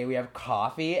best day. We have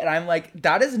coffee and I'm like,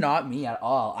 that is not me at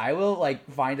all. I will like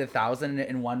find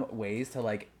 1,001 ways to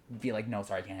like be like, no,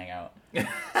 sorry, I can't hang out.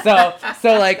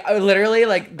 so like literally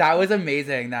like that was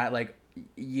amazing that like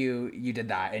you did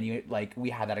that and you like we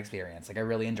had that experience. Like I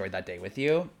really enjoyed that day with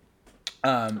you.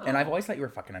 And I've always thought you were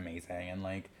fucking amazing and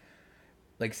like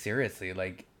seriously,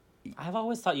 like I've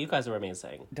always thought you guys were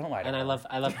amazing. Don't lie to and her.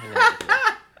 I love hanging out with you.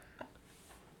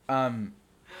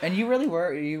 And you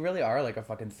really are like a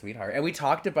fucking sweetheart. And we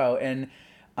talked about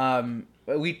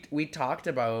we talked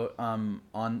about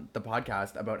on the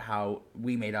podcast about how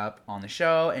we made up on the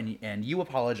show, and you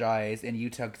apologized, and you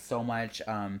took so much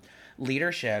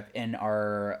leadership in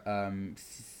our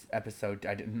episode.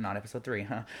 Not episode 3,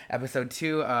 huh? Episode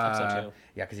 2. Episode 2.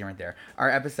 Yeah, because you weren't there. Our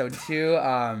episode 2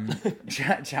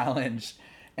 challenge.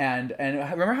 And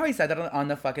remember how he said that on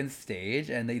the fucking stage,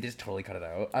 and they just totally cut it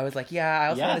out. I was like, yeah, I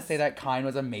also want to say that Kine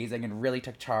was amazing and really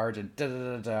took charge and da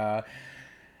da da da.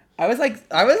 I was like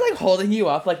holding you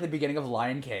up like the beginning of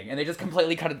Lion King, and they just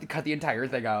completely cut the entire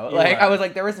thing out. I was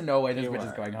like, there was no way this bitch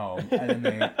is going home. And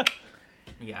then they,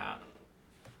 yeah.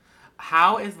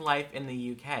 How is life in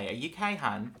the UK? A UK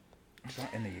hun? I'm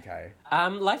not in the UK.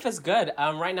 Life is good.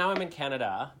 Right now I'm in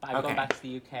Canada, but I'm going back to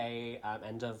the UK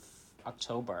end of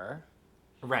October.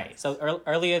 Right. So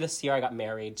earlier this year, I got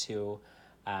married to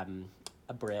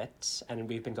a Brit, and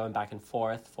we've been going back and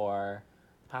forth for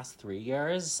the past 3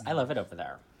 years. I love it over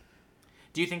there.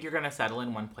 Do you think you're going to settle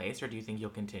in one place, or do you think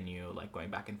you'll continue like going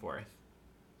back and forth?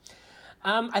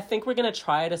 I think we're going to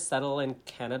try to settle in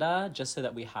Canada just so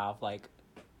that we have like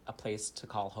a place to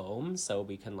call home, so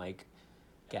we can like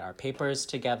get our papers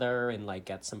together and like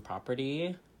get some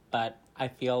property. But I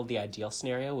feel the ideal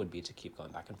scenario would be to keep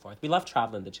going back and forth. We love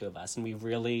traveling, the two of us, and we've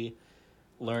really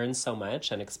learned so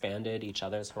much and expanded each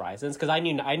other's horizons. Because I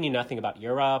knew nothing about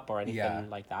Europe or anything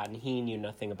like that, and he knew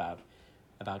nothing about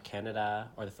Canada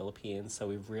or the Philippines. So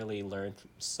we've really learned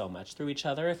so much through each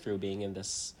other through being in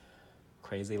this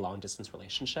crazy long distance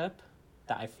relationship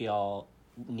that I feel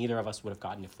neither of us would have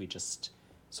gotten if we just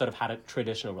sort of had a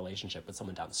traditional relationship with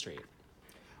someone down the street.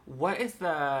 What is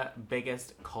the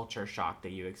biggest culture shock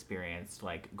that you experienced,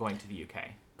 like, going to the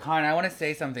UK? Con, I want to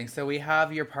say something. So we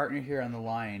have your partner here on the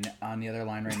other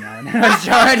line right now. And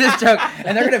I just joke.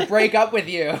 And they're going to break up with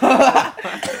you.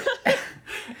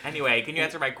 Anyway, can you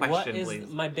answer my question, please? What is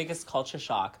my biggest culture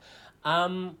shock? I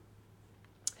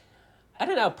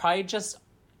don't know, probably just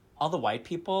all the white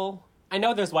people. I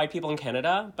know there's white people in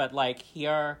Canada, but, like,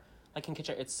 here... Like in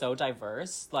Kitchener, it's so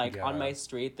diverse. Like on my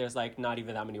street, there's like not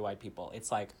even that many white people.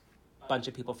 It's like a bunch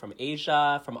of people from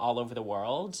Asia, from all over the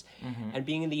world. Mm-hmm. And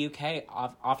being in the UK,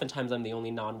 oftentimes I'm the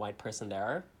only non-white person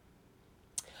there,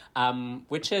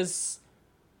 which is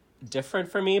different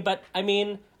for me. But I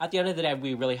mean, at the end of the day,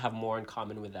 we really have more in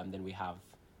common with them than we have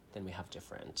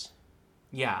different.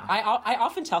 Yeah. I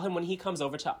often tell him when he comes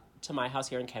over to my house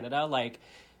here in Canada, like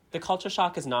the culture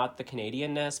shock is not the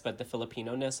Canadianness, but the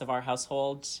Filipino-ness of our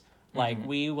household. Like,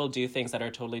 we will do things that are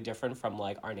totally different from,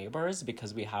 like, our neighbors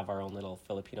because we have our own little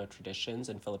Filipino traditions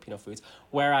and Filipino foods.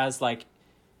 Whereas, like,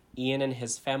 Ian and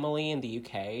his family in the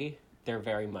UK, they're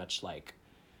very much, like...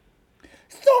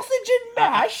 Sausage and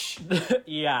mash!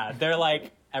 Yeah, they're,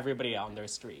 like, everybody on their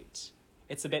street.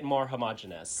 It's a bit more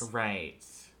homogenous. Right.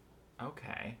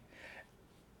 Okay.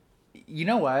 You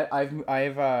know what?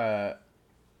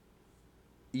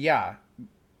 Yeah.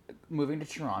 Moving to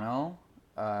Toronto.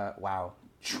 Wow.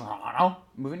 Toronto.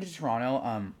 Moving to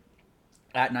Toronto.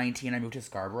 At 19, I moved to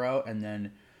Scarborough, and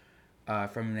then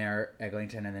from there,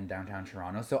 Eglinton, and then downtown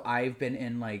Toronto. So I've been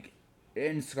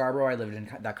in Scarborough, I lived in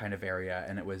that kind of area,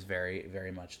 and it was very,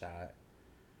 very much that.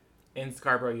 In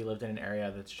Scarborough, you lived in an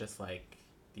area that's just like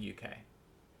the UK.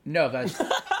 No, that's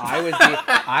I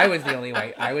was the only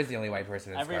white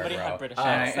person in Everybody Scarborough. had British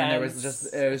accents. And it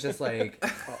was just like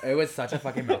it was such a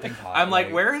fucking melting pot. I'm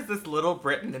like, where is this little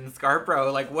Britain in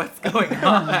Scarborough? Like, what's going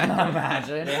on?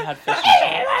 Imagine. They had fish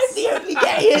and I'm the only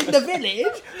gay in the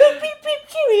village.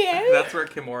 Cheerio. That's where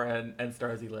Kimora and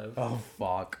Starzy live. Oh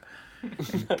fuck.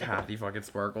 Kathy fucking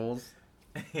Sparkles.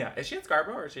 Yeah, is she in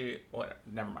Scarborough or is she? Well,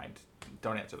 never mind.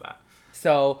 Don't answer that.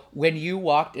 So when you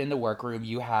walked in the workroom,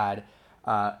 you had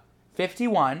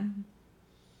 51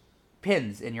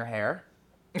 pins in your hair.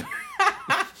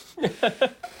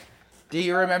 Do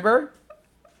you remember?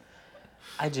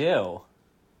 I do.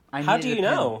 How do you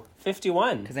know?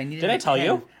 51. Because I needed. Did I tell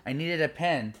you? I needed a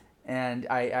pen, and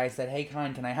I said, "Hey,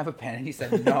 Con, can I have a pen?" And he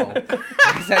said, "No."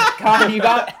 I said, "Con, you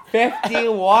got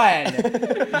 51.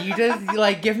 You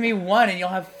just give me one, and you'll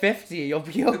have 50. You'll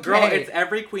be okay." Girl, it's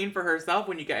every queen for herself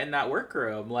when you get in that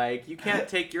workroom. Like, you can't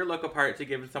take your look apart to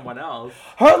give to someone else.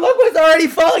 Her look was already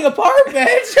falling apart,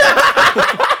 bitch.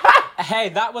 Hey,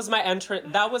 that was my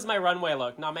entrance. That was my runway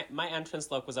look. No, my entrance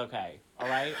look was okay. All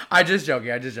right. I'm just joking.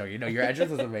 No, your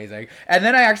entrance was amazing. And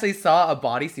then I actually saw a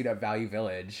bodysuit at Value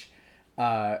Village,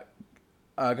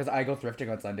 because I go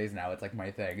thrifting on Sundays now. It's like my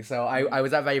thing. So I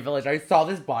was at Value Village. I saw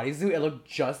this bodysuit. It looked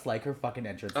just like her fucking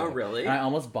entrance. Oh, look. really? And I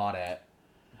almost bought it.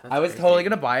 That's I was crazy. totally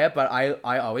gonna buy it, but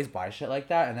I always buy shit like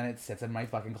that, and then it sits in my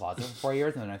fucking closet for 4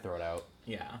 years, and then I throw it out.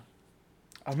 Yeah.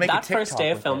 I'll make a That TikTok first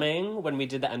day of with it. filming, when we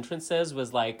did the entrances,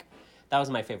 was like, that was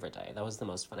my favorite day. That was the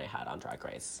most fun I had on Drag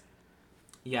Race.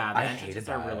 Yeah, the I entrances hated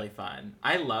are that. really fun.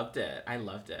 I loved it. I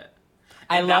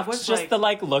And that loved was, just like- the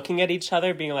like looking at each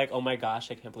other, being like, "Oh my gosh,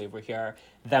 I can't believe we're here."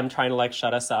 Them trying to like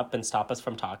shut us up and stop us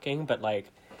from talking, but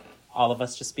like all of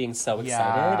us just being so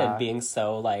excited Yeah. and being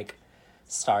so like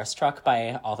starstruck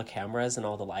by all the cameras and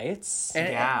all the lights. And,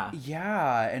 Yeah.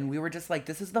 Yeah, and we were just like,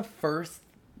 this is the first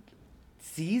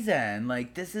season.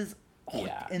 Like, this is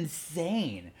Yeah.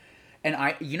 insane.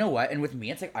 And you know what? And with me,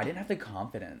 it's like, I didn't have the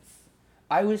confidence.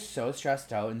 I was so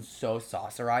stressed out and so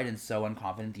saucer-eyed and so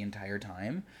unconfident the entire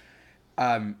time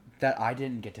that I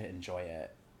didn't get to enjoy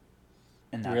it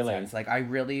in that Really? sense. Like, I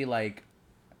really, like...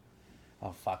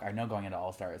 Oh, fuck. I know going into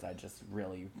All-Stars, I just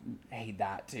really hate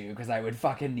that, too, because I would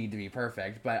fucking need to be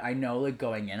perfect. But I know, like,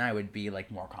 going in, I would be,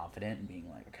 like, more confident and being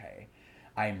like, okay,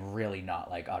 I'm really not,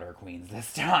 like, utter queens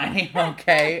this time,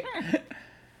 okay?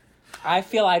 I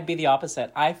feel I'd be the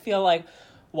opposite. I feel like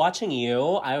watching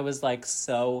you, I was like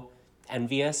so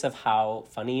envious of how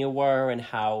funny you were and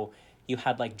how you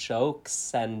had like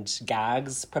jokes and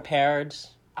gags prepared.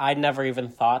 I'd never even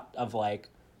thought of like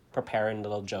preparing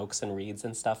little jokes and reads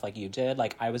and stuff like you did.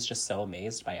 Like I was just so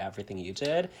amazed by everything you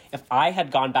did. If I had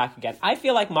gone back again, I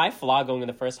feel like my flaw going in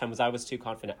the first time was I was too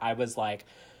confident. I was like,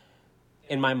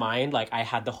 in my mind, like I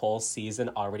had the whole season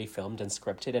already filmed and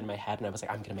scripted in my head, and I was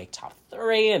like, I'm gonna make top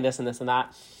 3 and this and this and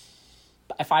that.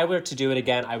 But if I were to do it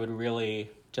again, I would really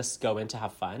just go in to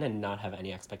have fun and not have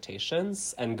any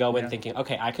expectations and go in thinking,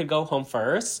 okay, I could go home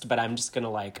first, but I'm just gonna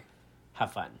like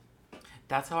have fun.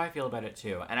 That's how I feel about it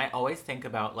too. And I always think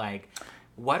about like,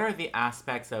 what are the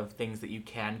aspects of things that you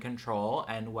can control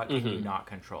and what can you not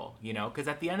control, you know? Because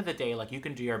at the end of the day, like you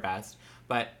can do your best,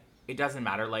 but it doesn't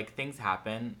matter. Like things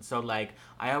happen. So like,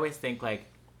 I always think like,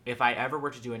 if I ever were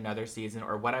to do another season,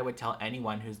 or what I would tell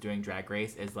anyone who's doing Drag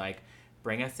Race is like,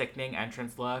 bring a sickening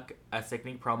entrance look, a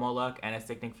sickening promo look, and a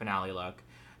sickening finale look.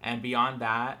 And beyond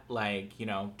that, like, you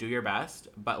know, do your best,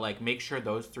 but like make sure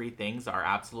those 3 things are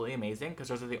absolutely amazing, because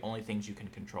those are the only things you can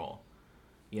control.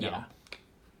 You know? Yeah.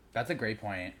 That's a great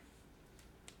point.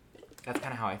 That's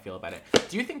kind of how I feel about it.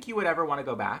 Do you think you would ever want to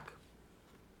go back?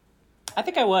 I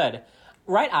think I would.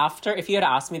 Right after, if you had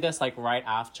asked me this, like right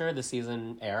after the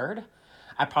season aired,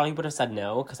 I probably would have said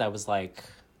no, because I was like,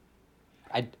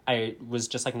 I was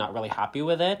just like not really happy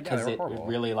with it, because they it were horrible.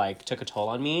 really like took a toll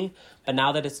on me. But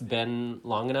now that it's been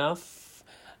long enough,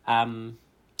 I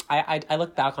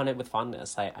look back on it with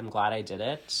fondness. I'm glad I did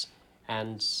it,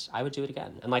 and I would do it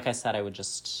again. And like I said, I would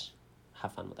just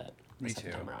have fun with it. Me the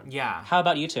second too. time around. Yeah. How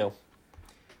about you two?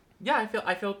 Yeah,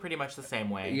 I feel pretty much the same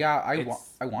way. Yeah, I It's-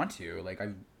 want to. Like, I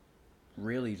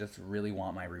really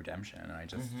want my redemption. And I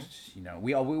just, you know,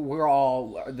 we're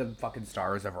all the fucking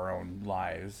stars of our own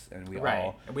lives. And we Right.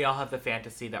 all... And we all have the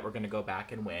fantasy that we're going to go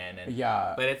back and win. And,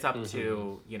 Yeah. But it's up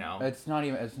to, you know. It's not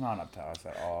up to us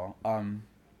at all.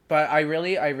 But I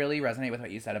really resonate with what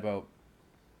you said about,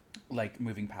 like,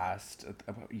 moving past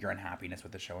about your unhappiness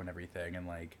with the show and everything. And,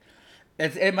 like,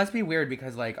 it must be weird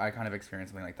because, like, I kind of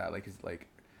experienced something like that. Like, it's like,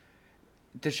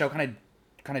 the show kind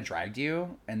of dragged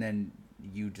you, and then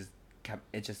you just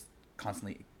just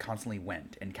constantly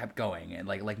went and kept going, and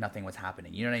like nothing was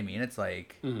happening. You know what I mean? It's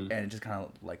like, and it just kind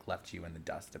of like left you in the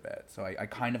dust a bit. So I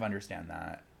kind of understand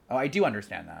that. Oh, I do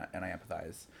understand that, and I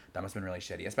empathize. That must have been really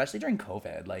shitty, especially during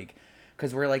COVID, like,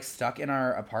 because we're like stuck in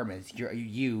our apartments.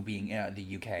 You being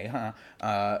the UK, huh?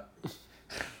 I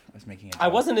was making it. I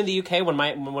wasn't in the UK when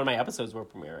my episodes were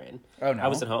premiering. Oh, no? I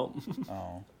was at home.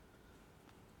 Oh,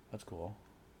 that's cool.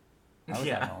 I was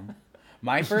Yeah. at home.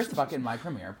 My first my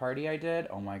premiere party I did,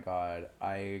 oh my god,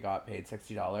 I got paid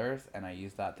 $60 and I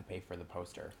used that to pay for the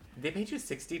poster. They paid you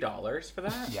 $60 for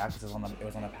that? Yeah, because it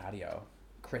was on a patio.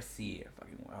 Chris C.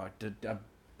 Fucking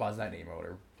buzz that name out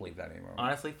or bleep that name out.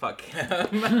 Honestly, fuck him.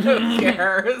 Who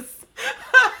cares?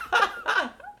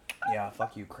 Yeah,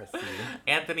 fuck you, Chris C.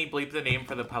 Anthony, bleep the name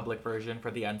for the public version. For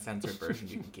the uncensored version,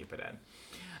 you can keep it in.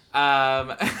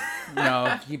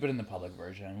 No, keep it in the public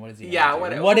version. What is he? Yeah,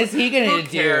 gonna do? What is he gonna who do?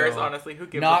 cares, honestly, who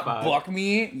gives a Not fuck? book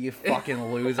me, you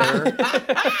fucking loser.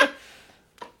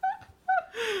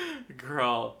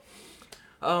 Girl.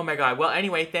 Oh my god. Well,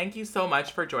 anyway, thank you so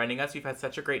much for joining us. We've had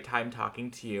such a great time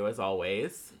talking to you, as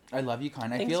always. I love you,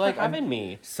 kind. I Thanks feel for like having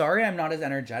me. Sorry, I'm not as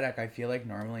energetic. I feel like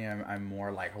normally I'm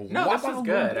more like. No, this was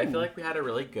good. I feel like we had a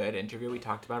really good interview. We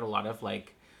talked about a lot of,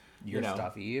 like, your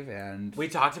stuff, Eve, and we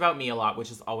talked about me a lot, which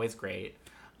is always great.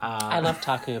 I love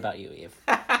talking about you, Eve.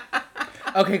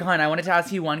 Okay, Glenn, I wanted to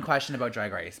ask you one question about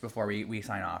Drag Race before we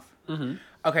sign off. Mm-hmm.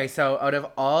 Okay, so out of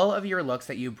all of your looks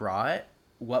that you brought,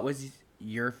 what was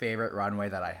your favorite runway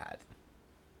that I had?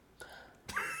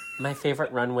 My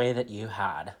favorite runway that you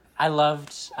had. I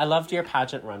loved your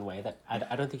pageant runway. That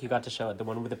I don't think you got to show it. The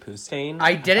one with the poo stain.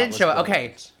 I thought didn't was show it. brilliant.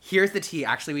 Okay, here's the tea.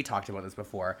 Actually, we talked about this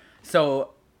before. So,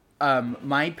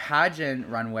 my pageant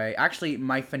runway, actually,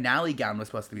 my finale gown was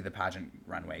supposed to be the pageant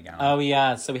runway gown. Oh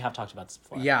yeah, so we have talked about this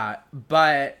before. Yeah,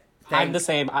 but I'm the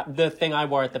same. The thing I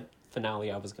wore at the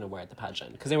finale, I was gonna wear at the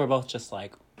pageant because they were both just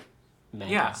like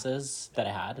dresses that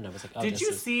I had, and I was like, oh, Did this you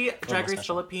is see a little Drag more Race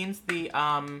special. Philippines,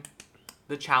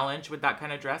 the challenge with that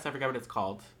kind of dress? I forget what it's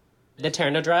called. The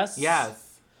Terna dress.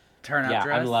 Yes. turnout Yeah,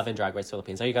 dress. I'm loving Drag Race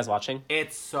Philippines. Are you guys watching?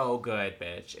 It's so good,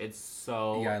 bitch. It's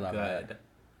so Yeah, I love good. it.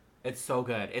 It's so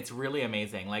good. It's really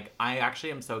amazing. Like, I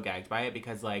actually am so gagged by it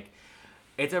because, like,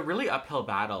 it's a really uphill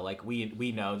battle. Like,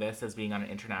 we know this as being on an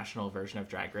international version of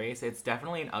Drag Race. It's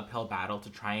definitely an uphill battle to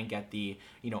try and get the,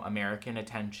 American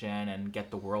attention and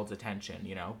get the world's attention,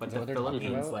 But Is that the what they're talking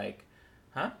Philippines, about? like,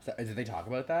 huh? Did they talk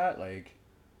about that? Like,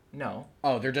 No.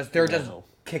 oh, they're just No.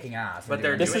 kicking ass. But and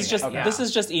they're doing This doing is it, just yeah. this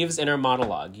is just Eve's inner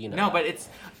monologue. You know. No, that. but it's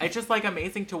just like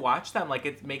amazing to watch them. Like,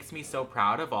 it makes me so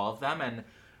proud of all of them, and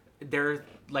they're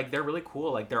really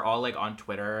cool. Like, they're all like on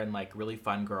Twitter and like really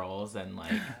fun girls, and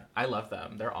like I love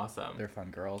them. They're awesome. They're fun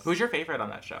girls. Who's your favorite on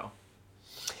that show?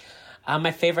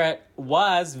 My favorite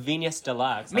was Venus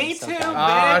Deluxe. Me I'm so too, down.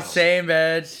 Ah, bitch. same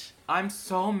bitch. I'm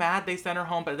so mad they sent her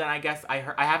home, but then I guess I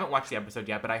haven't watched the episode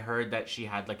yet, but I heard that she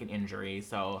had like an injury,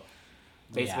 so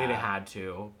basically they Yeah. had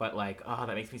to. But like, oh,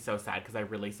 that makes me so sad because I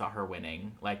really saw her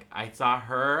winning. Like, I saw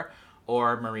her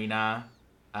or Marina,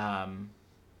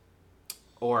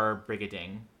 or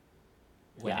Brigading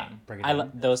winning. Yeah,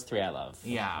 those three I love.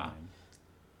 Yeah.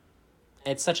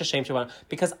 It's such a shame to want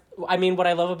because I mean what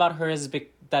I love about her is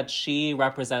that she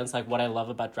represents like what I love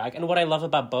about drag and what I love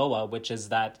about Boa, which is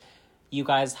that you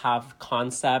guys have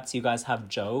concepts, you guys have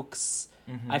jokes.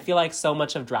 I feel like so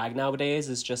much of drag nowadays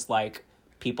is just like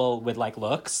people with like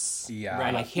looks. Yeah.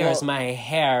 Right. Like here's my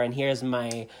hair and here's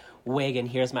my wig and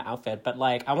here's my outfit. But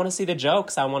like I want to see the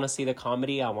jokes, I want to see the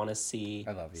comedy, I want to see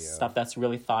I love you. stuff that's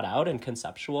really thought out and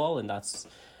conceptual, and that's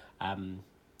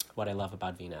what I love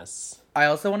about Venus. I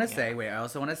also want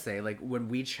to say, like, when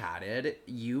we chatted,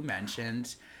 you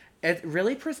mentioned it.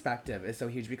 Really, perspective is so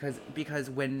huge because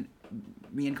when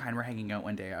me and Kine were hanging out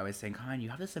one day, I was saying, Kine, you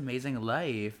have this amazing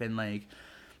life, and like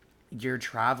you're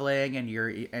traveling and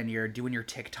you're doing your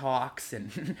TikToks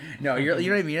and no, you know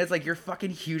what I mean? It's like you're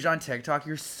fucking huge on TikTok.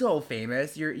 You're so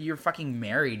famous. You're fucking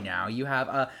married now. You have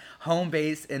a home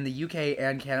base in the UK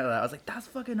and Canada. I was like, that's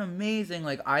fucking amazing.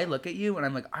 Like, I look at you and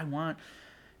I'm like, I want.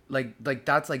 Like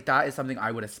that's like that is something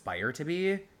I would aspire to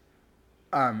be.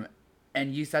 And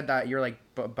you said that you're like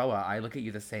Boa. I look at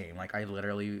you the same. Like, I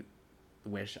literally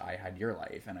wish I had your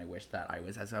life, and I wish that I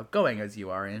was as outgoing as you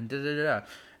are, and da da da.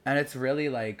 And it's really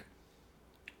like,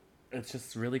 it's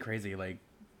just really crazy, like,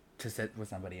 to sit with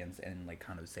somebody and like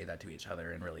kind of say that to each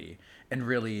other and really,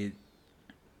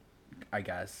 I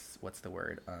guess what's the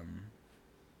word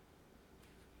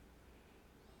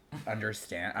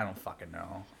understand. I don't fucking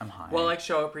know. I'm high. Well, like,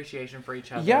 show appreciation for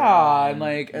each other. Yeah, and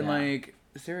yeah. like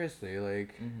seriously,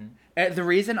 like the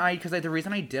reason I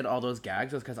did all those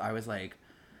gags was because I was like,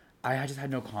 I just had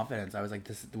no confidence. I was like,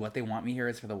 this what they want me here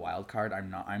is for the wild card.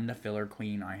 I'm the filler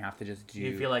queen. I have to just do.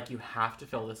 You feel like you have to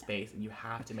fill the space and you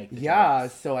have to make the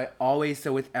jokes.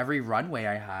 So with every runway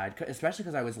I had, especially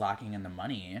because I was lacking in the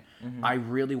money, I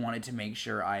really wanted to make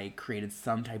sure I created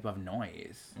some type of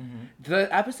noise. The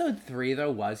episode 3 though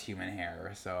was human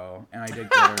hair, so, and I did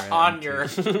glitter it on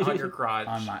into- your crotch.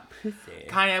 on my pussy.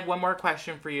 Kind of have one more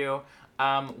question for you.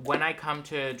 When I come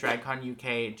to DragCon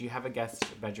UK, do you have a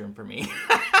guest bedroom for me?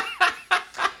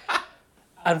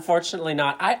 Unfortunately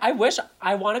not. I wish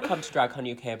I want to come to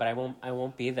DragCon UK, but I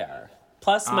won't be there.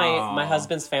 Plus my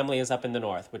husband's family is up in the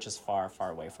north, which is far,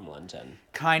 far away from London.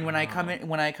 Kind, when I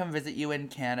come visit you in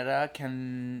Canada,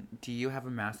 do you have a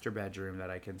master bedroom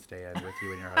that I can stay in with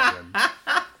you and your husband?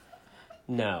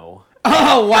 No.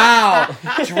 Oh wow!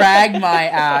 Drag my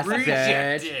ass,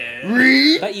 Rejected.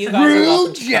 bitch. But you guys are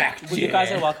welcome to Rejected. you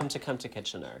guys are welcome to come to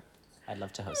Kitchener. I'd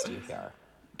love to host you here.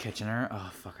 Kitchener?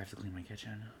 Oh fuck! I have to clean my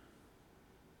kitchen.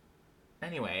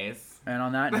 Anyways. And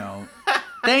on that note,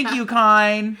 thank you,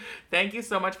 Kine. Thank you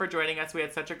so much for joining us. We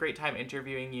had such a great time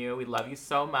interviewing you. We love you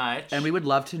so much. And we would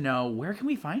love to know, where can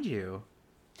we find you?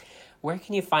 Where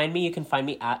can you find me? You can find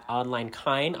me at Online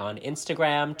Kine on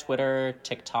Instagram, Twitter,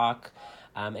 TikTok,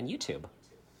 and YouTube.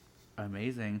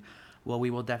 Amazing. Well,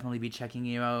 we will definitely be checking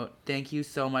you out. Thank you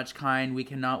so much, Kine. We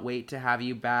cannot wait to have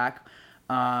you back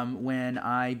when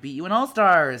I beat you in All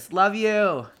Stars. Love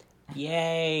you.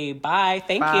 Yay. Bye.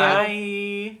 Thank Bye.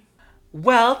 you. Bye.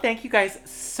 Well, thank you guys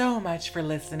so much for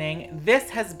listening. This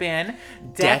has been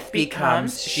Death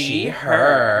Becomes She,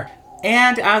 Her.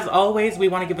 And as always, we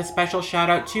want to give a special shout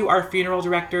out to our funeral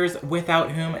directors,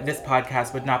 without whom this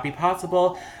podcast would not be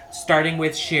possible, starting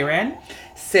with Sheeran,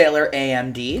 Sailor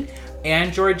AMD,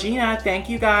 and Georgina. Thank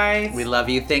you guys. We love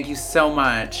you. Thank you so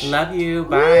much. Love you.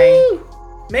 Bye. Woo!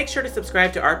 Make sure to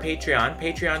subscribe to our Patreon,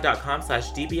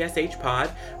 patreon.com/dbshpod,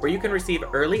 where you can receive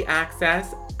early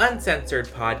access, uncensored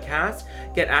podcasts,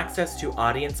 get access to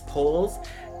audience polls,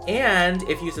 and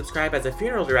if you subscribe as a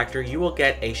funeral director, you will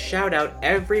get a shout out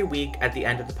every week at the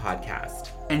end of the podcast.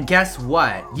 And guess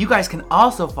what? You guys can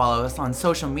also follow us on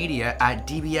social media at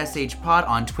DBSHpod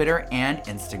on Twitter and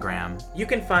Instagram. You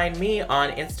can find me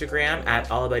on Instagram at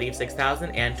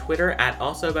allabouteve6000 and Twitter at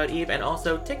alsoabouteve, and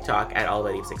also TikTok at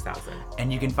allabouteve6000.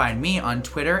 And you can find me on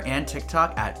Twitter and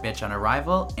TikTok at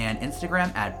bitchonarrival and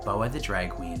Instagram at Boa the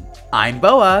Drag Queen. I'm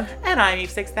Boa. And I'm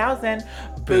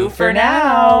Eve6000. Boo for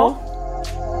now.